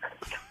interesting,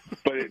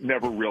 but it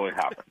never really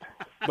happened.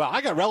 Well,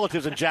 I got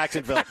relatives in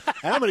Jacksonville,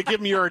 and I'm going to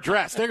give them your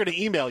address. They're going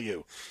to email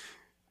you.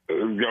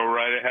 Go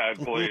right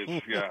ahead,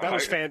 please. Yeah, that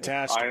was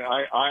fantastic.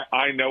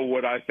 I know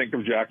what I think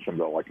of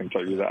Jacksonville. I can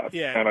tell you that.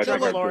 Yeah, and I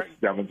think I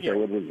just demonstrate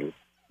what it is.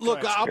 Look,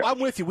 I'm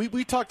with you.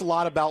 We talked a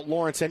lot about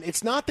Lawrence, and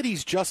it's not that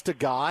he's just a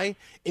guy.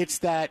 It's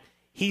that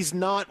he's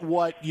not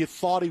what you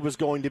thought he was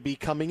going to be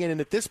coming in. And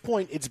at this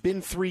point, it's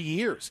been 3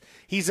 years.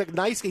 He's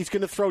going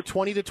to throw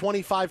 20 to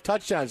 25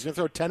 touchdowns. He's going to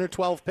throw 10 or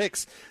 12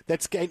 picks.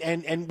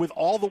 And with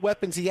all the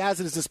weapons he has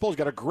at his disposal, he's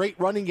got a great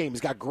running game. He's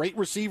got great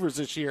receivers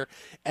this year,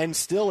 and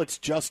still it's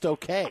just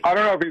okay. I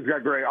don't know if he's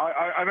got great.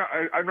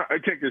 I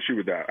take issue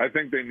with that. I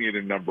think they need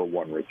a number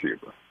 1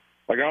 receiver.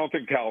 Like, I don't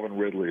think Calvin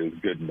Ridley is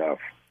good enough.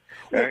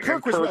 Well,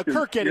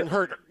 Kirk getting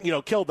hurt,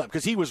 killed them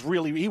because he was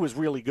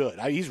really good.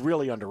 He's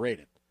really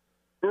underrated.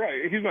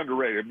 Right, he's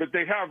underrated, but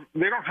they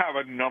don't have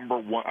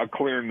a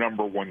clear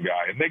number 1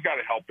 guy, and they got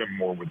to help him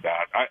more with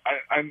that.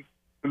 I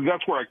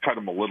that's where I cut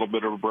him a little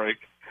bit of a break,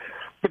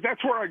 but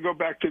that's where I go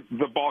back to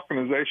the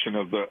balkanization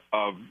of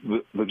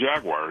the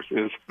Jaguars.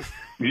 Is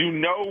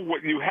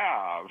what you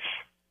have,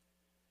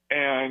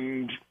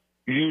 and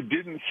you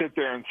didn't sit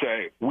there and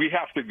say we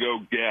have to go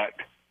get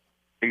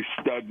a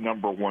stud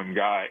number 1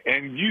 guy,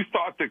 and you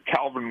thought that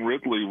Calvin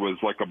Ridley was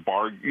like a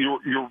bargain.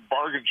 You're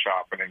bargain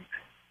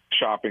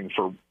shopping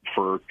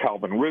for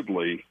Calvin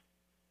Ridley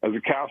as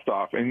a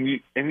cast-off, and you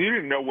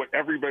didn't know what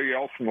everybody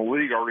else in the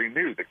league already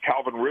knew, that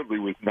Calvin Ridley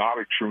was not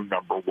a true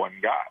number 1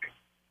 guy.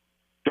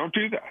 Don't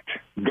do that.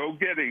 Go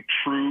get a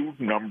true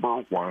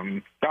number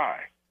 1 guy.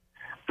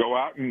 Go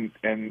out and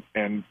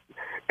in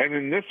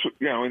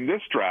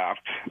this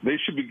draft, they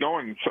should be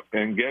going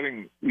and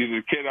getting either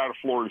a kid out of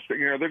Florida State.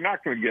 They're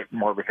not going to get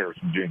Marvin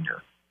Harrison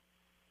Jr.,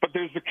 but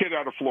there's the kid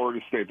out of Florida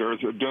State.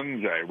 There's a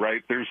Dunze,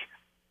 right? There's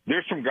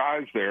some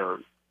guys there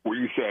where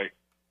you say,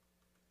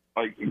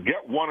 like,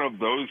 get one of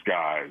those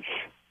guys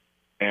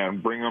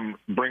and bring them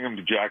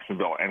to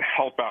Jacksonville and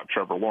help out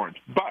Trevor Lawrence.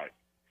 But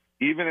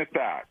even at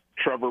that,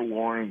 Trevor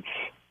Lawrence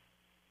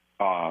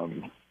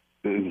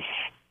is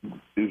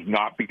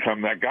not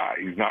become that guy.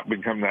 He's not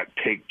become that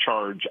take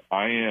charge,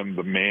 I am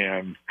the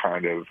man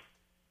kind of,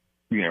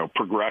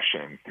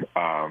 progression.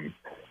 And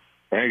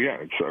again,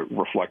 it's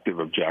reflective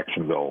of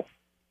Jacksonville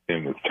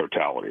in its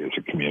totality as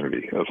a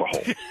community, as a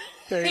whole.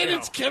 In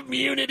its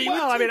community.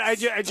 Well, I mean, I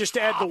just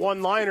add the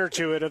one-liner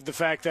to it of the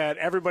fact that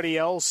everybody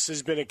else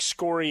has been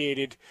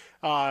excoriated,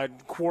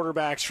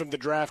 quarterbacks from the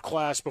draft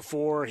class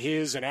before,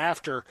 his and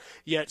after,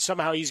 yet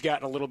somehow he's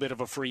gotten a little bit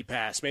of a free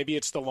pass. Maybe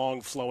it's the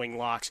long flowing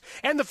locks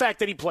and the fact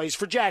that he plays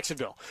for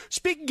Jacksonville.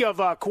 Speaking of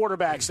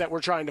quarterbacks that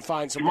we're trying to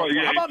find some,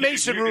 how about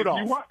Mason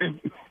Rudolph?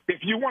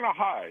 If you want to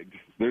hide,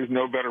 there's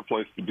no better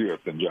place to do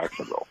it than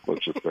Jacksonville.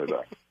 Let's just say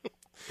that.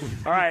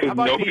 All right. How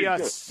about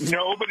nobody's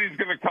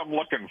going to come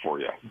looking for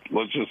you.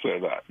 Let's just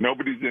say that.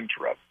 Nobody's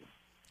interested.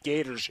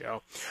 Gator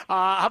show.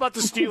 How about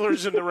the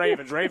Steelers and the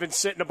Ravens? Ravens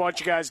sitting a bunch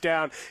of guys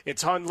down.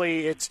 It's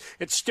Hundley. It's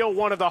still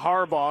one of the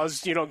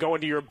Harbaughs,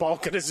 going to your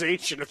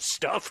balkanization of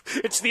stuff.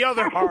 It's the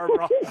other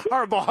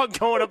Harbaugh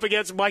going up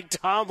against Mike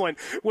Tomlin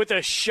with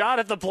a shot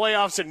at the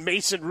playoffs and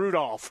Mason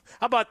Rudolph.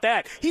 How about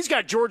that? He's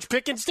got George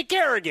Pickens to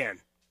Kerrigan.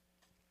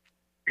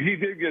 He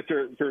did get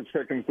George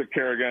Pickens to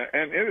Kerrigan,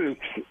 and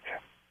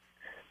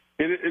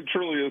it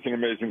truly is an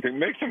amazing thing.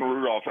 Mason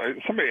Rudolph,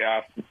 somebody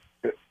asked,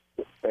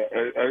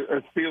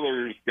 a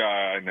Steelers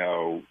guy I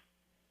know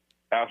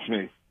asked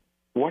me,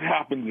 what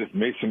happens if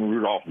Mason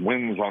Rudolph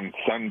wins on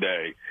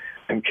Sunday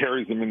and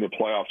carries them into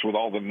playoffs with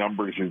all the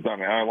numbers he's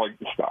done. And I like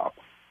to stop.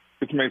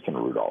 It's Mason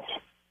Rudolph.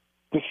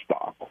 Just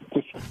stop.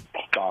 Just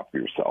stop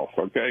yourself,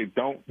 okay?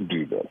 Don't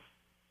do this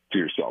to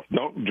yourself.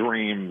 Don't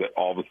dream that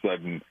all of a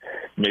sudden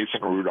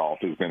Mason Rudolph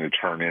is going to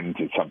turn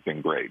into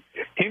something great.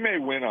 He may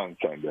win on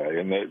Sunday,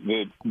 and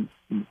the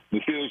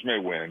Steelers may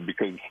win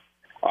because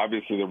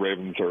obviously the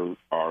Ravens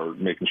are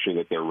making sure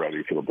that they're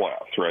ready for the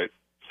playoffs, right?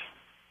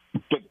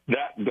 But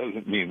that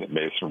doesn't mean that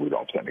Mason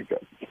Rudolph's any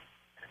good.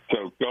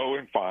 So go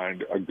and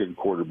find a good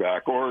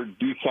quarterback or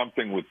do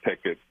something with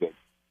Pickett that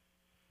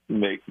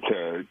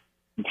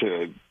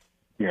to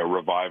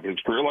revive his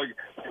career. Like,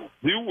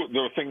 do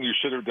the thing you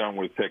should have done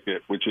with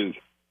Pickett, which is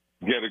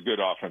get a good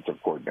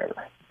offensive coordinator.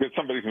 Get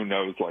somebody who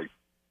knows, like,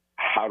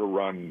 how to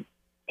run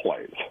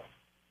plays.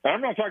 And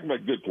I'm not talking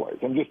about good plays.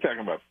 I'm just talking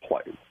about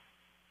plays.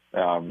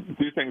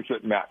 Do things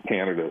that Matt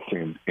Canada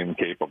seemed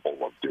incapable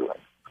of doing.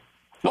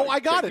 Oh, I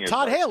got it.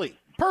 Todd Haley.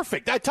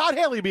 Perfect. Todd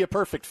Haley would be a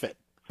perfect fit.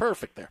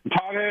 Perfect there.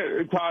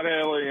 Todd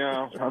Haley,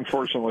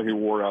 unfortunately, he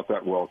wore out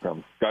that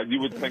welcome. God,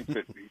 you would think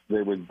that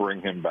they would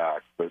bring him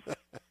back, but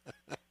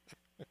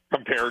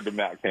compared to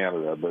Matt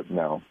Canada, but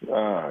no.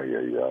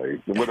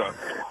 What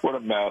a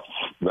mess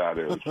that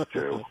is,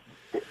 too.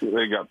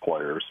 They got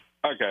players.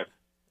 Okay.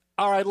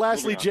 All right,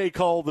 lastly, J.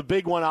 Cole, the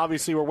big one,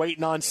 obviously, we're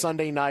waiting on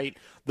Sunday night.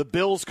 The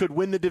Bills could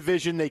win the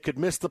division. They could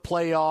miss the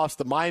playoffs.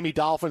 The Miami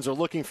Dolphins are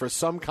looking for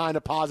some kind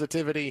of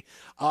positivity.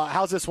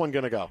 How's this one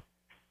going to go?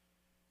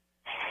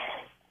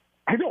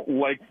 I don't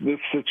like this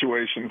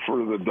situation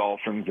for the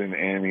Dolphins in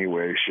any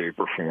way, shape,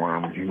 or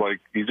form. Like,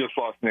 you just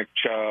lost Nick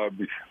Chubb.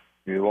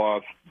 You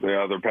lost the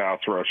other pass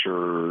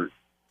rusher,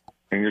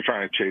 and you're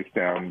trying to chase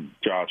down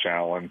Josh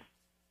Allen.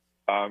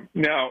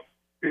 Now,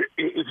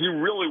 if you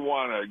really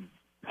want to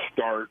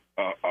start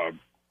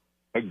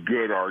a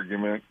good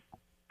argument,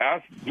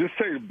 just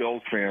say to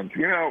Bills fans,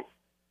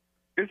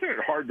 isn't it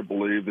hard to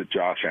believe that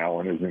Josh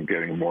Allen isn't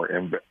getting more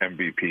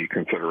MVP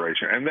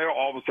consideration? And then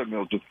all of a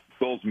sudden,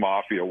 Bills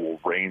Mafia will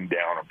rain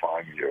down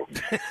upon you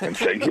and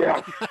say,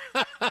 yeah,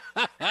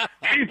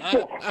 he's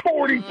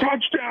 40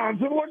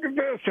 touchdowns, and look at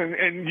this.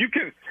 And you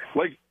can,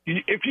 like,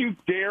 if you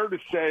dare to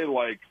say,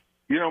 like,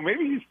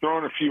 maybe he's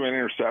thrown a few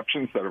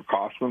interceptions that have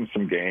cost them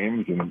some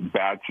games and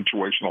bad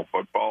situational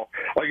football.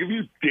 Like, if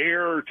you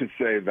dare to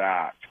say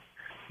that,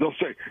 they'll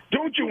say,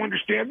 don't you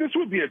understand? This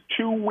would be a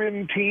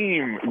 2-win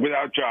team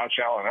without Josh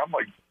Allen. I'm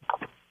like,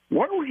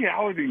 what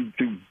reality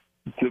do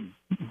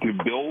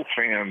Bill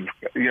fans,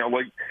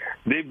 like,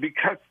 they've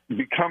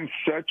become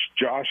such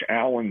Josh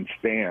Allen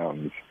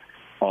stans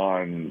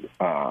on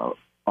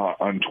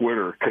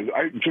Twitter. Because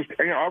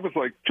I was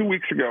like 2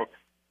 weeks ago,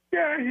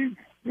 yeah, he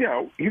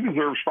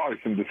deserves probably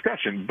some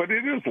discussion, but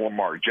it is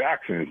Lamar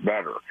Jackson is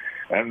better.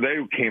 And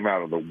they came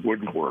out of the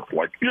woodwork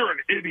like, you're an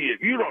idiot.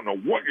 You don't know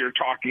what you're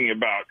talking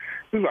about.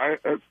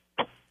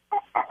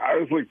 I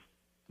was like,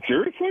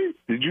 seriously?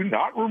 Did you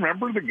not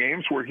remember the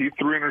games where he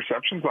threw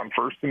interceptions on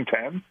 1st and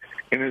 10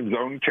 in his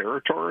own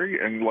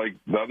territory and, like,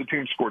 the other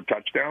team scored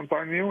touchdowns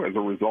on you as a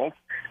result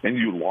and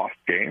you lost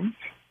games?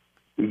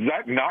 Does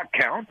that not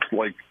count?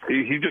 Like,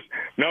 he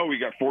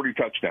got 40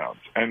 touchdowns,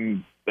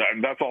 and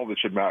that's all that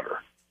should matter.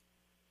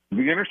 The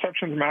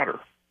interceptions matter.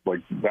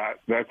 Like,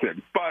 that's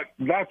it. But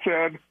that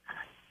said,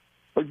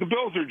 like, the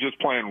Bills are just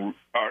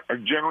are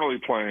generally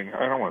playing,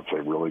 I don't want to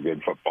say really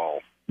good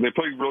football. They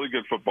played really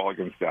good football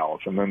against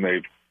Dallas, and then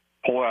they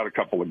pull out a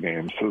couple of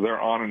games. So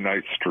they're on a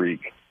nice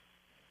streak.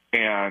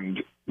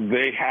 And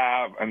they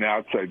have an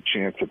outside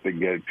chance if they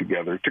get it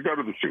together to go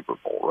to the Super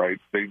Bowl, right?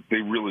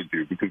 They really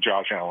do, because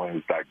Josh Allen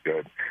is that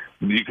good.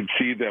 You can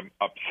see them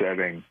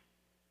upsetting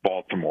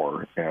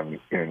Baltimore in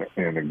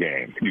a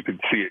game. You could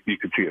see it. You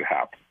could see it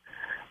happen.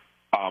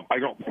 I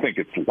don't think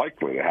it's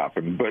likely to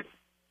happen, but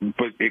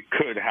it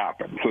could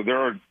happen. So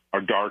they're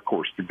a dark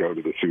horse to go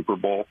to the Super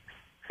Bowl,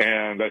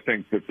 and I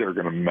think that they're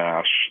going to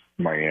mash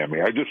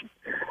Miami.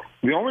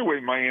 The only way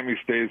Miami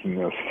stays in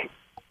this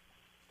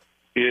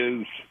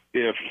is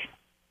if,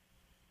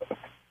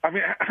 I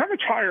mean, how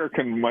much higher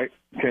can Mike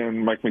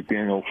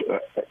McDaniel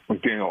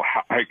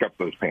hike up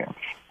those pants?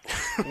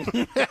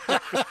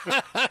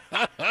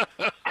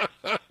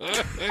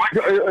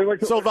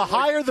 So the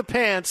higher the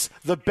pants,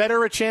 the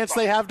better a chance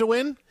they have to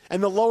win,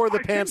 and the lower the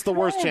pants, the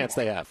worse chance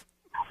they have.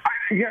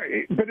 Yeah,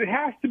 but it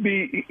has to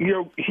be,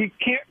 he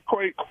can't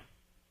quite,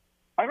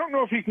 I don't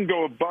know if he can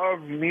go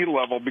above knee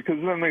level,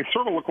 because then they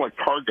sort of look like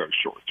cargo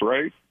shorts,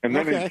 right? And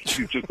then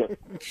he's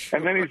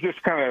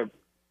just kind of,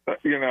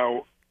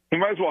 he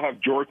might as well have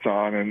jorts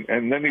on,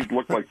 and then he'd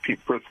look like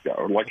Pete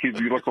Prisco. Like he'd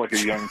look like a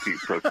young Pete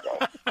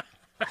Prisco.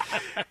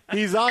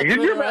 He's on.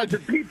 Can you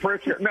imagine Pete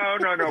Prisco? No.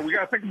 We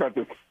got to think about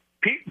this.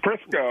 Pete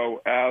Prisco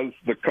as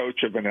the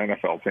coach of an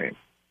NFL team.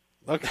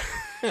 Okay.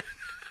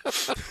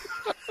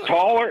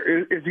 Taller?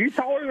 Is he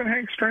taller than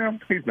Hank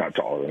Stram? He's not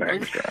taller than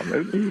Hank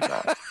Stram. He's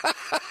not.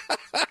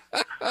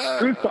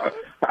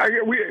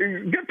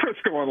 Get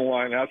Prisco on the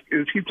line. Ask,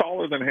 is he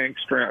taller than Hank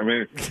Stram? I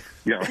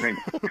mean,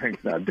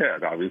 Hank's not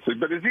dead, obviously,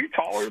 but is he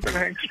taller than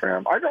Hank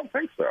Stram? I don't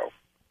think so.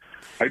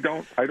 I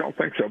don't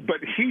think so. But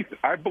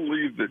I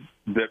believe that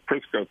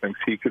Prisco thinks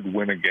he could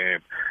win a game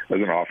as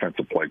an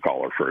offensive play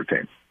caller for a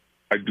team.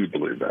 I do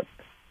believe that.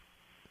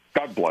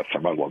 God bless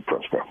him. I love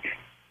Prisco.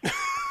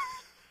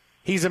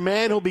 He's a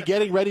man who'll be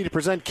getting ready to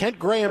present Kent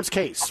Graham's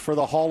case for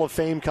the Hall of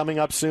Fame coming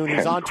up soon.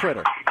 He's on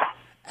Twitter.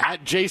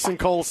 At Jason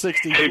Cole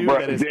 62.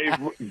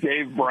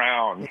 Dave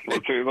Brown.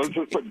 Let's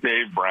just put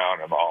Dave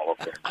Brown in the Hall of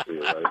Fame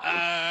too.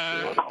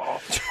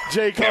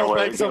 Jay Cole,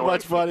 thanks so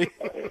much, buddy.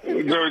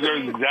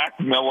 There's Zach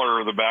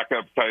Miller, the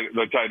backup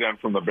the tight end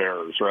from the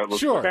Bears, right?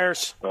 Sure.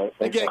 Bears.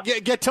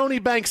 Get Tony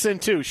Banks in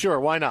too. Sure,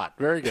 why not?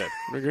 Very good.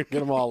 We're going to get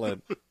them all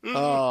in.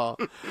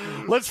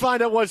 Let's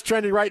find out what's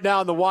trending right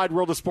now in the wide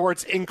world of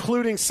sports,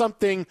 including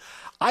something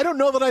I don't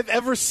know that I've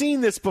ever seen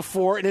this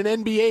before in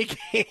an NBA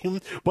game,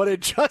 but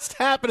it just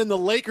happened in the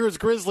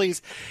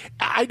Lakers-Grizzlies.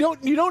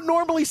 You don't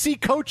normally see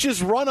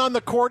coaches run on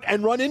the court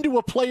and run into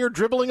a player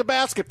dribbling a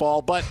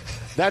basketball, but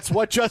that's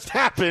what just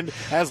happened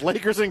as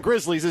Lakers and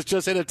Grizzlies has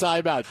just hit a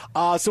timeout.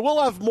 So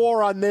we'll have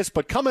more on this,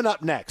 but coming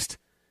up next,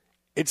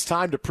 it's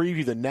time to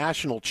preview the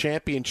national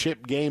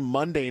championship game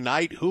Monday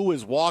night. Who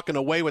is walking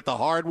away with the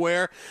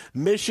hardware,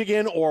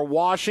 Michigan or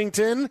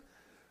Washington?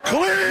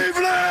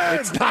 Cleveland!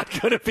 It's not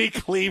going to be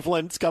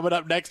Cleveland. It's coming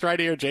up next right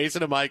here.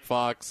 Jason and Mike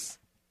Fox.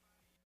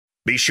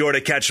 Be sure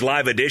to catch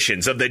live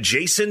editions of The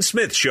Jason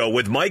Smith Show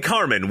with Mike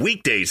Harmon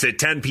weekdays at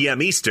 10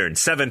 p.m. Eastern,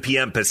 7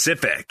 p.m.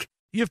 Pacific.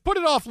 You've put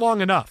it off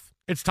long enough.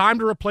 It's time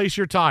to replace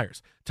your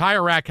tires.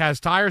 Tire Rack has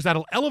tires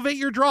that'll elevate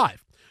your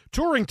drive.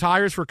 Touring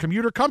tires for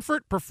commuter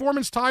comfort,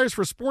 performance tires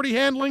for sporty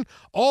handling,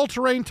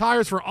 all-terrain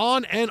tires for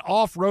on- and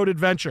off-road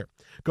adventure.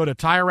 Go to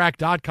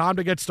TireRack.com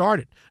to get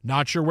started.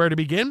 Not sure where to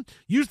begin?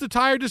 Use the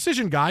Tire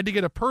Decision Guide to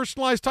get a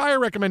personalized tire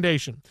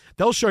recommendation.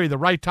 They'll show you the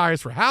right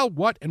tires for how,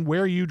 what, and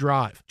where you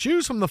drive.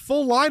 Choose from the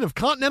full line of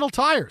Continental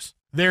tires.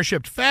 They're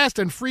shipped fast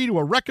and free to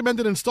a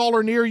recommended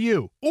installer near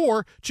you.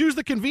 Or choose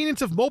the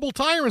convenience of mobile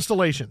tire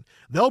installation.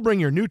 They'll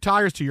bring your new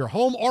tires to your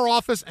home or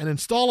office and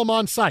install them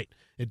on site.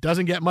 It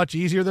doesn't get much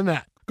easier than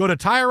that. Go to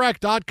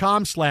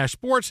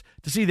TireRack.com/sports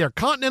to see their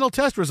Continental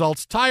test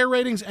results, tire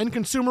ratings, and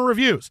consumer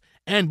reviews.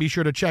 And be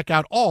sure to check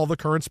out all the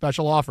current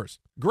special offers.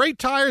 Great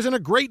tires and a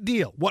great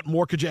deal. What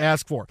more could you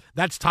ask for?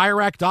 That's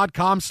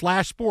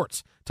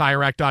TireRack.com/sports.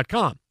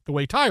 TireRack.com, the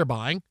way tire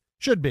buying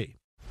should be.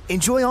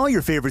 Enjoy all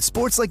your favorite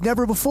sports like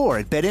never before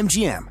at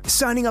BetMGM.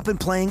 Signing up and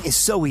playing is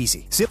so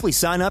easy. Simply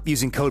sign up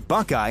using code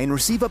Buckeye and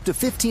receive up to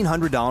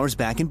 $1,500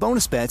 back in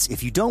bonus bets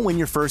if you don't win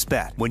your first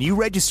bet. When you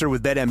register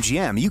with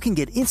BetMGM, you can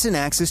get instant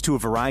access to a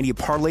variety of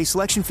parlay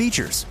selection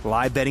features,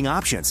 live betting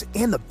options,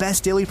 and the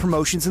best daily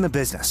promotions in the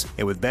business.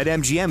 And with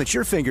BetMGM at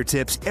your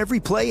fingertips, every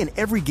play and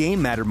every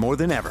game matter more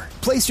than ever.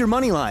 Place your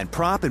moneyline,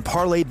 prop, and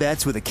parlay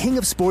bets with the king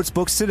of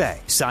sportsbooks today.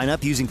 Sign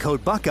up using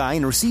code Buckeye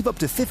and receive up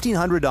to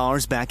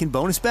 $1,500 back in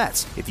bonus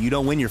bets if you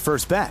don't win your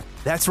first bet.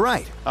 That's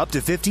right, up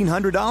to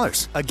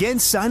 $1,500. Again,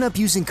 sign up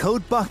using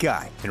code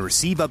Buckeye and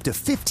receive up to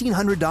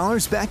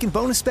 $1,500 back in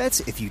bonus bets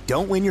if you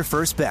don't win your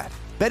first bet.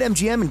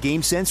 BetMGM and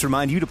GameSense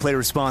remind you to play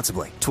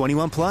responsibly.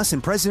 21 plus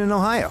and present in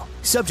Ohio.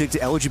 Subject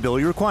to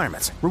eligibility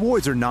requirements.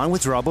 Rewards are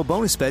non-withdrawable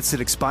bonus bets that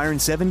expire in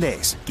 7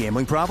 days.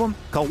 Gambling problem?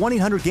 Call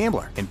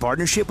 1-800-GAMBLER in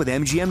partnership with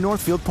MGM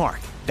Northfield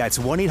Park. That's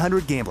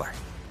 1-800-GAMBLER.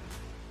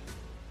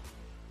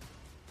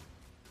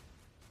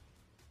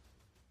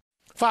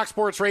 Fox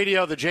Sports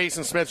Radio, the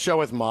Jason Smith Show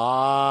with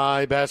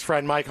my best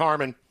friend Mike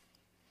Harmon.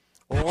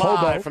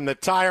 Live from the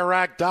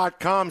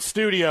TireRack.com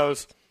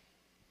studios.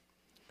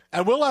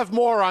 And we'll have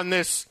more on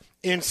this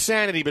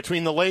insanity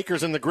between the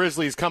Lakers and the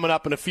Grizzlies coming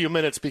up in a few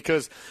minutes,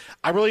 because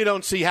I really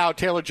don't see how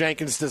Taylor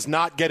Jenkins does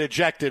not get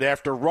ejected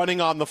after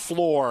running on the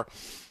floor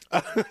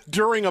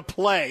during a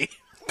play.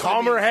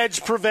 Calmer heads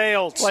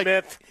prevailed,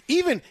 Smith.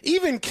 Even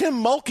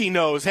Kim Mulkey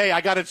knows, hey,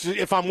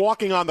 if I'm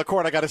walking on the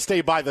court, I got to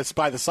stay by the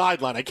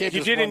sideline. I can't.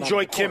 You did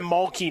enjoy Kim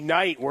Mulkey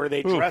night where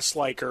they dressed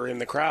like her in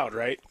the crowd,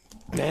 right?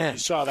 Man, you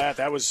saw that.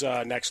 That was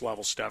next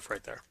level stuff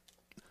right there.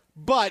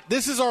 But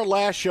this is our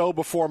last show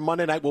before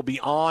Monday night will be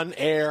on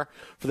air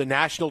for the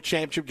national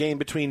championship game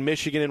between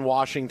Michigan and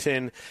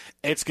Washington.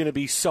 It's going to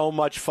be so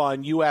much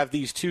fun. You have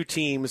these two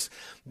teams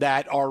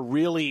that are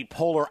really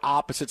polar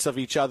opposites of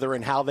each other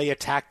and how they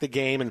attack the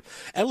game.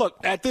 And look,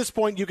 at this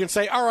point you can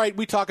say, all right,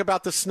 we talk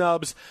about the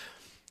snubs.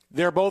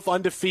 They're both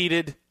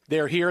undefeated.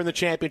 They're here in the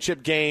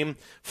championship game.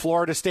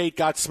 Florida State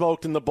got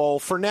smoked in the bowl.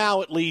 For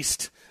now, at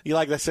least,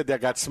 like I said, they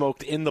got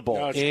smoked in the bowl.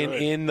 No,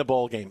 in the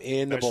bowl game.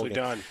 Nicely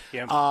done.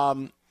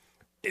 Yeah.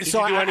 Did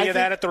you do any of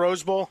that at the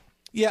Rose Bowl?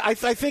 Yeah, I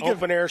think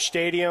open-air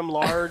stadium,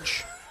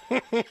 large.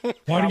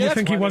 Why do you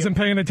think he wasn't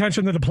paying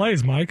attention to the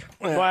plays, Mike?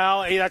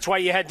 Well, that's why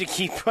you had to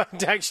keep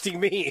texting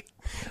me.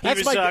 He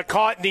was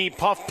caught in the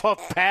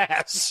puff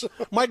pass.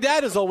 My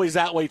dad is always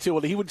that way, too.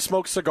 He would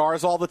smoke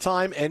cigars all the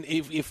time, and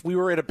if we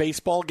were at a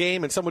baseball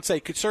game and someone would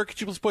say, sir, could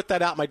you please put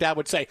that out? My dad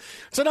would say,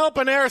 it's an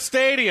open-air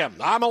stadium.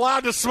 I'm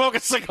allowed to smoke a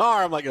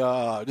cigar. I'm like,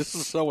 oh, this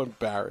is so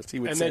embarrassed. He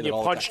would and say then you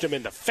punched him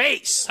in the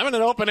face. I'm in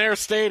an open-air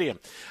stadium.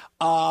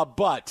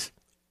 But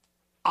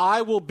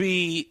I will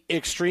be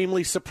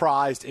extremely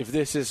surprised if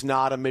this is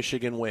not a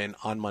Michigan win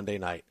on Monday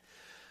night.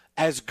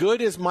 as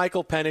good as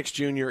Michael Penix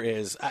Jr.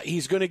 is,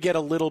 he's going to get a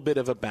little bit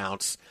of a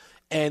bounce.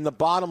 And the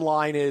bottom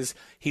line is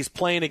he's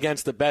playing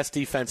against the best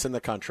defense in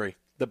the country,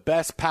 the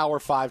best Power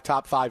 5,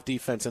 top 5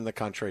 defense in the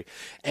country.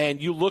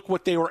 And you look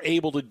what they were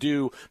able to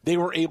do. They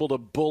were able to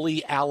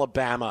bully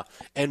Alabama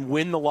and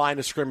win the line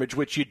of scrimmage,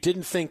 which you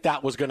didn't think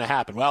that was going to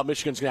happen. Well,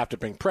 Michigan's going to have to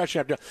bring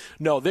pressure.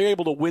 No, they're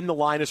able to win the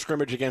line of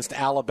scrimmage against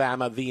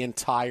Alabama the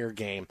entire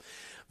game.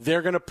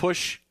 They're going to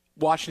push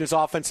Washington's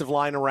offensive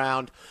line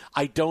around.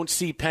 I don't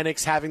see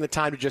Penix having the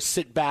time to just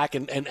sit back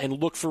and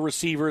look for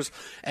receivers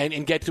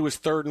and get to his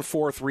third and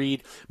fourth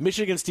read.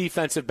 Michigan's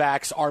defensive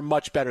backs are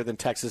much better than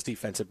Texas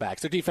defensive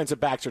backs. Their defensive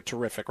backs are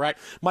terrific, right?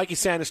 Mikey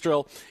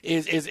Sanistril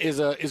is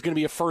going to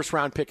be a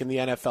first-round pick in the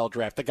NFL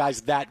draft. The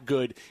guy's that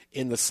good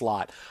in the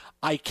slot.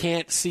 I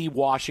can't see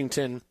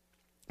Washington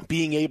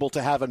being able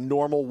to have a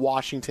normal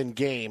Washington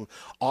game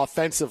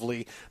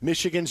offensively.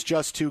 Michigan's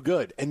just too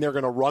good, and they're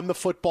going to run the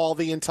football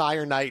the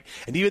entire night.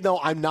 And even though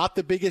I'm not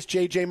the biggest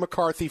J.J.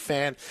 McCarthy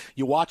fan,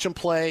 you watch him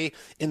play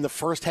in the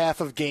first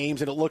half of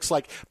games, and it looks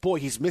like, boy,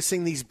 he's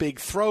missing these big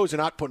throws and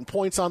not putting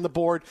points on the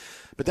board.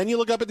 But then you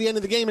look up at the end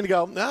of the game and you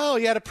go, oh,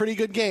 he had a pretty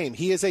good game.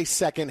 He is a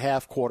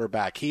second-half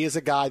quarterback. He is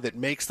a guy that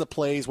makes the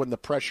plays when the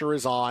pressure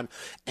is on,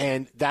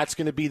 and that's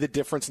going to be the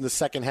difference in the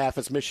second half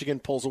as Michigan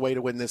pulls away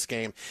to win this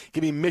game.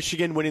 Give me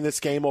Michigan winning this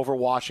game over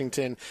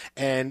Washington,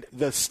 and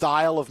the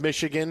style of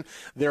Michigan,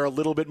 they're a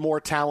little bit more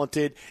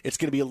talented. It's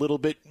going to be a little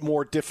bit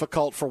more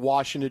difficult for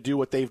Washington to do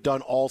what they've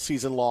done all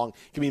season long.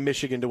 Give me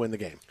Michigan to win the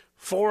game.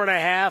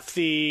 4.5,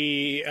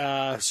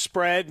 the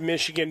spread.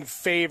 Michigan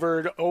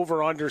favored,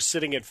 over-under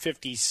sitting at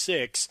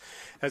 56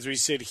 as we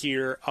sit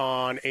here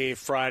on a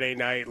Friday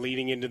night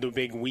leading into the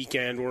big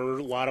weekend where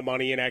a lot of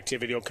money and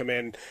activity will come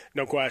in,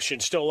 no question.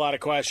 Still a lot of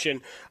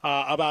question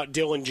about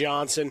Dylan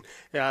Johnson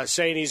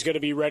saying he's going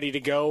to be ready to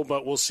go,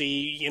 but we'll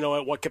see,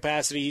 at what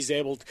capacity he's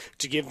able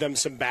to give them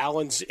some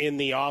balance in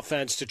the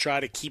offense to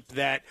try to keep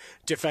that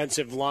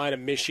defensive line of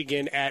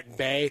Michigan at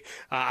bay.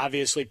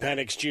 Obviously,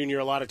 Penix Jr.,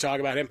 a lot of talk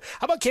about him.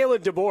 How about Kalen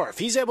DeBoer? If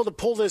he's able to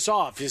pull this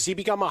off, does he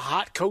become a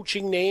hot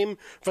coaching name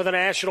for the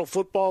National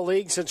Football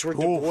League since we're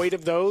devoid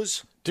of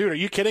those? Dude, are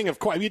you kidding? Of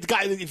course. I mean,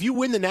 if you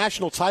win the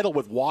national title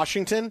with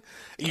Washington,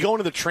 you go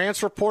into the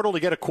transfer portal to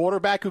get a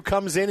quarterback who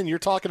comes in, and you're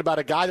talking about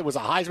a guy that was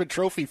a Heisman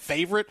Trophy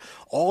favorite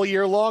all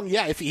year long.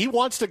 Yeah, if he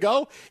wants to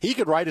go, he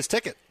could write his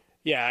ticket.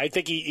 Yeah, I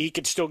think he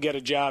could still get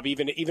a job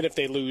even if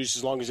they lose,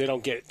 as long as they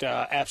don't get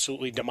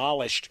absolutely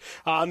demolished.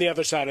 On the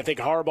other side, I think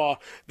Harbaugh,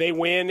 they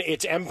win.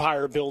 It's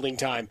empire building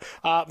time.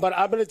 But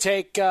I'm going to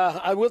take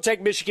I will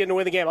take Michigan to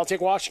win the game. I'll take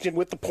Washington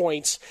with the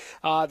points.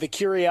 The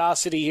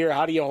curiosity here,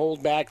 how do you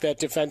hold back that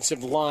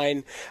defensive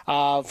line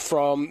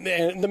from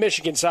the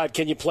Michigan side?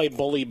 Can you play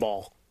bully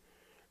ball?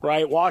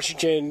 Right,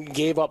 Washington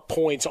gave up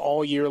points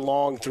all year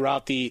long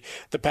throughout the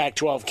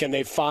Pac-12. Can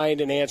they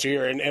find an answer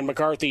here? And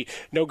McCarthy,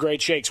 no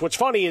great shakes. What's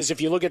funny is if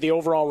you look at the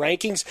overall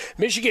rankings,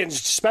 Michigan's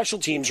special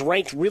teams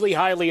ranked really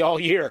highly all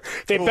year.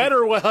 They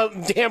better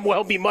damn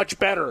well be much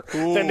better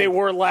than they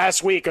were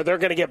last week, or they're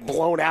going to get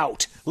blown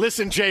out.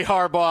 Listen, Jay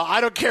Harbaugh,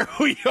 I don't care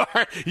who you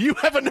are. You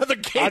have another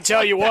game. I'll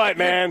tell you what,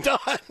 man.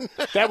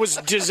 That was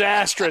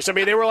disastrous. I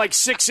mean, they were like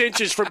 6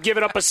 inches from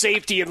giving up a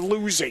safety and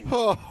losing.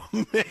 Oh,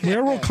 man.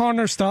 Where will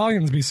Connor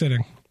Stallions be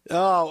sitting?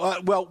 Oh,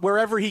 well,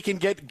 wherever he can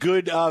get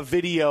good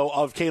video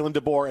of Kalen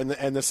DeBoer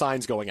and the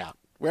signs going out.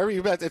 Wherever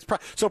you bet.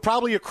 So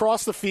probably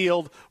across the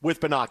field with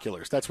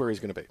binoculars. That's where he's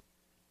going to be.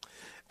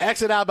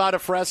 Exit Alberta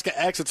Fresca,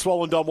 exit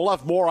Swollen Dome. We'll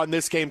have more on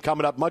this game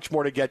coming up, much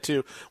more to get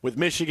to with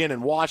Michigan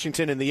and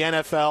Washington and the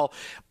NFL.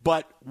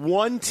 But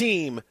one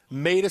team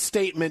made a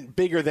statement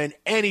bigger than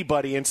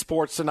anybody in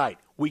sports tonight.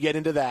 We get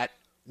into that.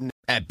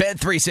 At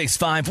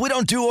Bet365, we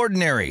don't do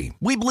ordinary.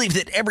 We believe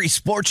that every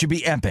sport should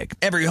be epic.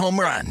 Every home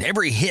run,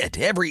 every hit,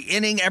 every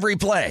inning, every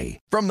play.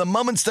 From the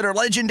moments that are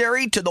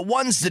legendary to the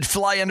ones that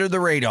fly under the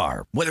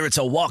radar. Whether it's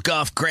a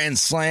walk-off grand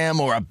slam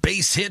or a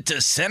base hit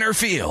to center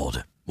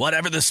field.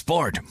 Whatever the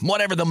sport,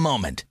 whatever the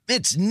moment,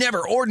 it's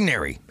never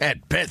ordinary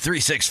at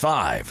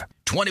Bet365.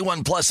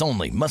 21 plus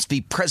only. Must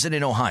be present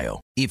in Ohio.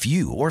 If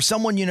you or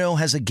someone you know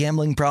has a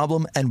gambling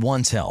problem and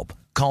wants help,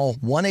 call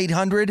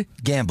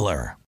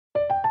 1-800-GAMBLER.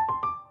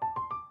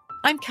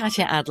 I'm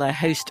Katya Adler,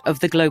 host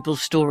of The Global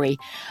Story.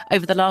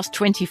 Over the last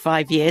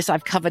 25 years,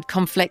 I've covered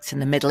conflicts in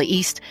the Middle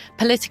East,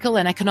 political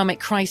and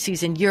economic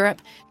crises in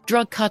Europe,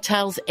 drug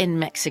cartels in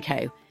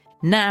Mexico.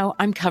 Now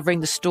I'm covering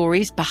the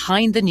stories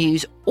behind the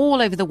news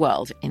all over the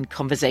world in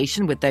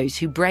conversation with those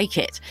who break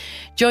it.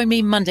 Join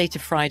me Monday to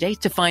Friday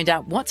to find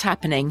out what's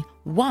happening,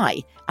 why,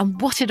 and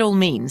what it all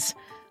means.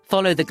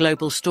 Follow The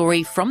Global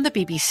Story from the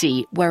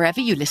BBC wherever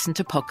you listen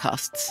to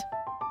podcasts.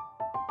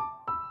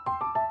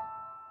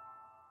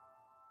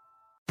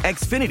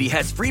 Xfinity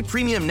has free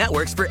premium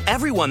networks for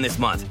everyone this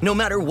month, no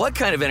matter what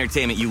kind of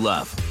entertainment you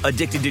love.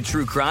 Addicted to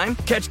true crime?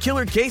 Catch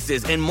killer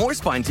cases and more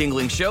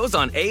spine-tingling shows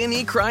on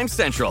A&E Crime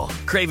Central.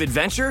 Crave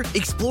adventure?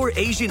 Explore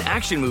Asian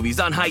action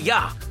movies on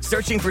Hi-YAH.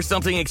 Searching for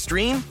something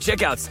extreme?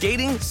 Check out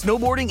skating,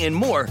 snowboarding, and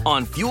more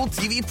on Fuel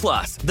TV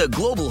Plus, the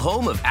global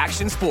home of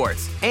action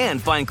sports.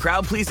 And find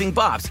crowd-pleasing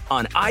bops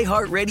on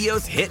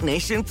iHeartRadio's Hit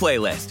Nation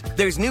playlist.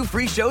 There's new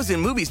free shows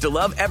and movies to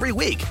love every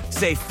week.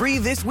 Say free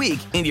this week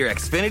in your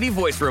Xfinity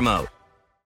voice remote.